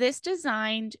 is this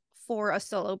designed for a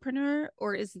solopreneur,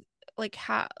 or is like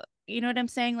how, you know what I'm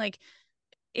saying? Like,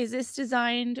 is this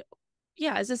designed,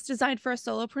 yeah, is this designed for a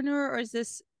solopreneur, or is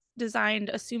this designed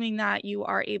assuming that you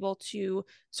are able to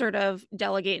sort of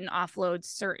delegate and offload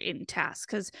certain tasks?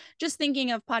 Because just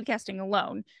thinking of podcasting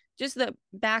alone, just the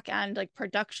back end, like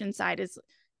production side, is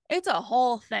it's a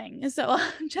whole thing. So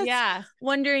I'm just Yeah.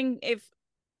 wondering if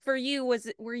for you,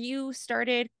 were you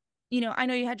started, I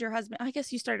know you had your husband, I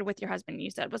guess you started with your husband,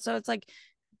 you said, but so it's like,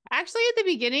 Actually, at the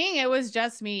beginning, it was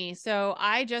just me. So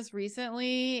I just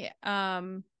recently I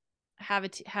have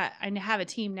a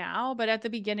team now, but at the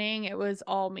beginning, it was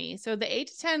all me. So the 8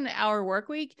 to 10 hour work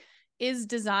week is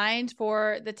designed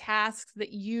for the tasks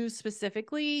that you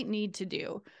specifically need to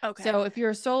do. okay. So if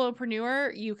you're a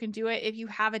solopreneur, you can do it. If you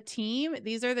have a team,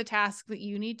 these are the tasks that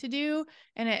you need to do,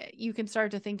 and you can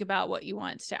start to think about what you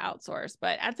want to outsource.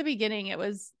 But at the beginning, it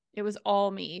was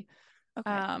all me.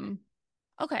 Okay. Um,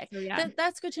 Okay. so yeah.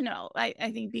 That's good to know. I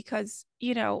think because,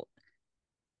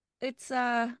 it's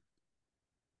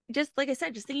just like I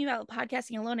said, just thinking about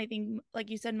podcasting alone, I think like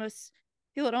you said, most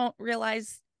people don't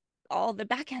realize all the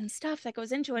back end stuff that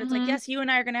goes into it. It's like, Mm-hmm. yes, you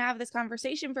and I are gonna have this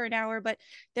conversation for an hour, but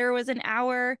there was an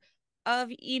hour of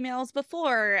emails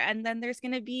before, and then there's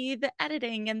gonna be the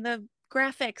editing and the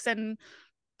graphics and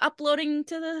uploading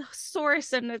to the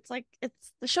source, and it's like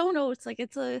it's the show notes, like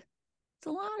it's a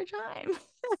lot of time.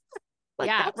 But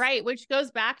Yeah, that's right. Which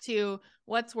goes back to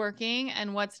what's working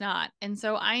and what's not. And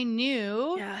so I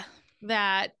knew yeah.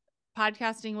 that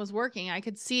podcasting was working. I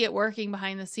could see it working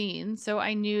behind the scenes. So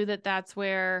I knew that that's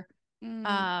where Mm,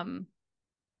 um,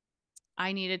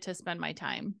 I needed to spend my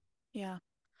time. yeah.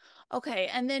 Okay,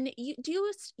 and then you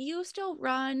still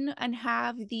run and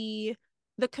have the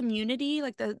community,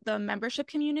 like the membership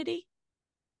community?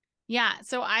 Yeah,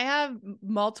 so I have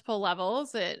multiple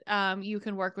levels that you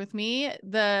can work with me.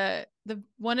 The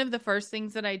one of the first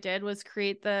things that I did was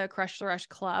create the Crush the Rush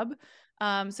Club.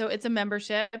 So it's a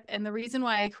membership, and the reason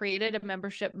why I created a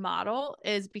membership model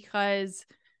is because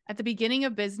at the beginning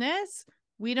of business,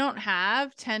 we don't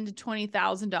have $10,000 to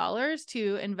 $20,000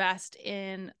 to invest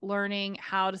in learning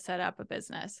how to set up a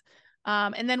business.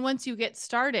 And then once you get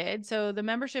started, so the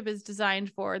membership is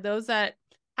designed for those that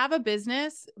have a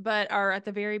business but are at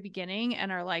the very beginning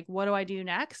and are like, what do I do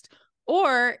next?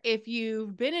 Or if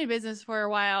you've been in business for a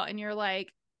while and you're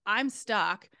like, I'm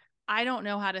stuck, I don't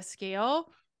know how to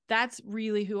scale, that's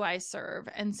really who I serve.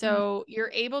 And Mm, so you're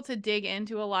able to dig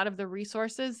into a lot of the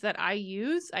resources that I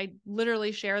use. I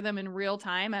literally share them in real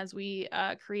time as we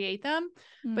create them.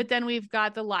 mm, But then we've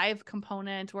got the live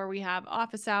component where we have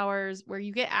office hours where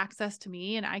you get access to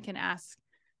me and I can ask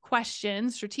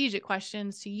questions, strategic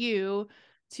questions to you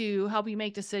to help you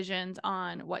make decisions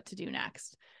on what to do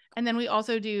next. And then we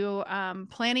also do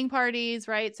planning parties,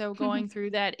 right? So going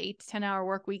through that 8 to 10 hour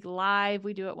work week live,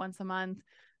 we do it once a month.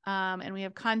 And we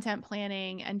have content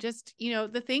planning and just,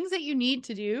 the things that you need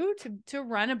to do to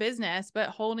run a business, but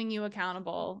holding you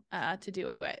accountable to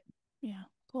do it. yeah,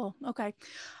 cool. Okay.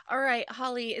 All right,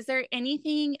 Holly, is there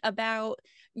anything about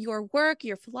your work,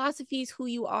 your philosophies, who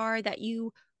you are that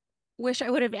you wish I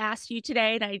would have asked you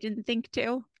today and I didn't think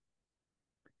to?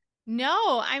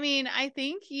 No, I mean, I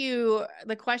think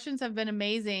the questions have been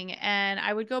amazing. And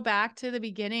I would go back to the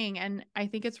beginning. And I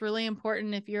think it's really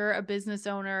important if you're a business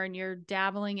owner and you're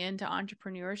dabbling into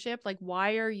entrepreneurship, like,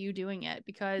 why are you doing it?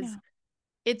 Because Yeah.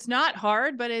 it's not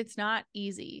hard, but it's not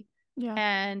easy. Yeah.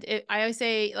 And I always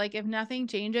say, like, if nothing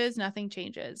changes, nothing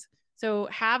changes. So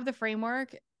have the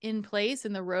framework in place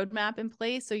and the roadmap in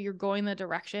place, so you're going the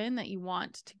direction that you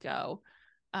want to go.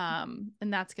 And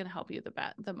that's going to help you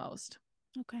the most.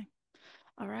 Okay.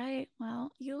 All right.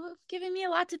 Well, you have given me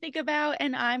a lot to think about,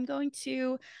 and I'm going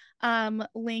to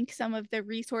link some of the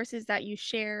resources that you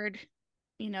shared,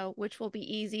 which will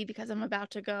be easy because I'm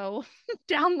about to go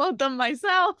download them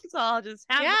myself. So I'll just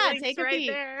have the links take a right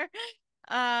peek. there.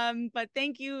 But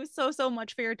thank you so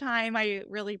much for your time. I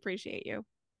really appreciate you.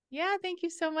 Yeah, thank you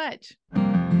so much.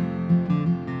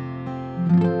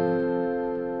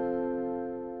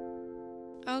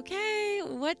 Okay,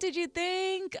 what did you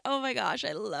think? Oh my gosh,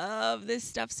 I love this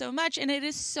stuff so much, and it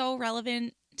is so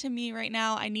relevant to me right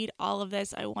now. I need all of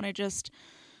this. I want to just,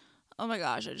 oh my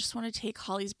gosh, I just want to take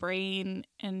Holly's brain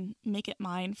and make it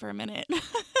mine for a minute.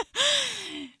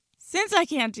 Since I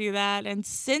can't do that, and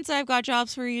since I've got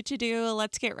jobs for you to do,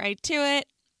 let's get right to it.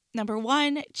 Number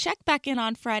 1, check back in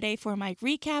on Friday for my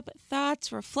recap,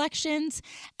 thoughts, reflections,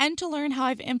 and to learn how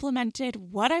I've implemented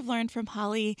what I've learned from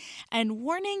Holly. And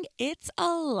warning, it's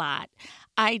a lot.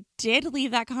 I did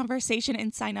leave that conversation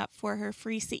and sign up for her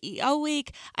free CEO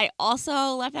week. I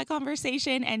also left that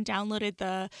conversation and downloaded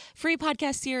the free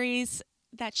podcast series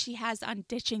that she has on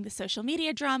ditching the social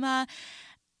media drama.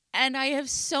 And I have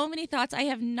so many thoughts. I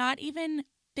have not even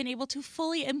been able to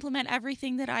fully implement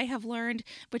everything that I have learned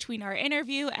between our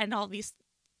interview and all these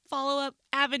follow-up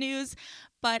avenues,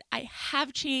 but I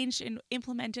have changed and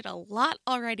implemented a lot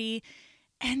already.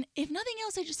 And if nothing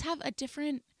else, I just have a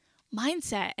different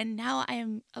mindset. And now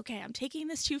I'm taking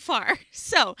this too far.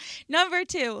 So, number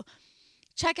 2,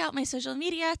 check out my social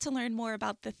media to learn more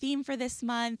about the theme for this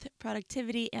month,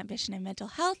 productivity, ambition, and mental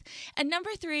health. And number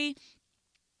 3,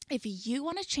 if you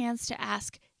want a chance to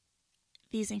ask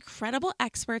these incredible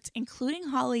experts, including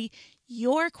Holly,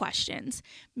 your questions,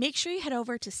 make sure you head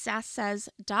over to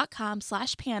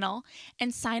sasssays.com/panel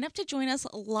and sign up to join us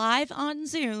live on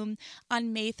Zoom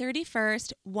on May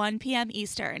 31st, 1 p.m.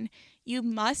 Eastern. You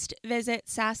must visit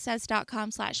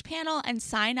sasssays.com/panel and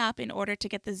sign up in order to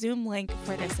get the Zoom link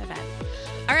for this event.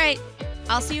 All right,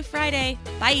 I'll see you Friday.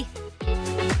 Bye.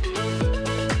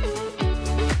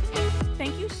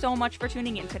 Thank you so much for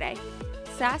tuning in today.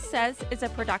 Sass Says is a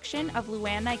production of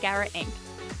Luann Nigara, Inc.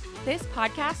 This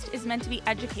podcast is meant to be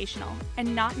educational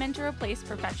and not meant to replace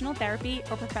professional therapy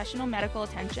or professional medical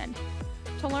attention.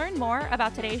 To learn more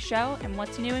about today's show and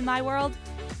what's new in my world,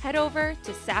 head over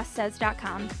to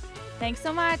sasssays.com. Thanks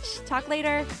so much. Talk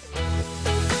later.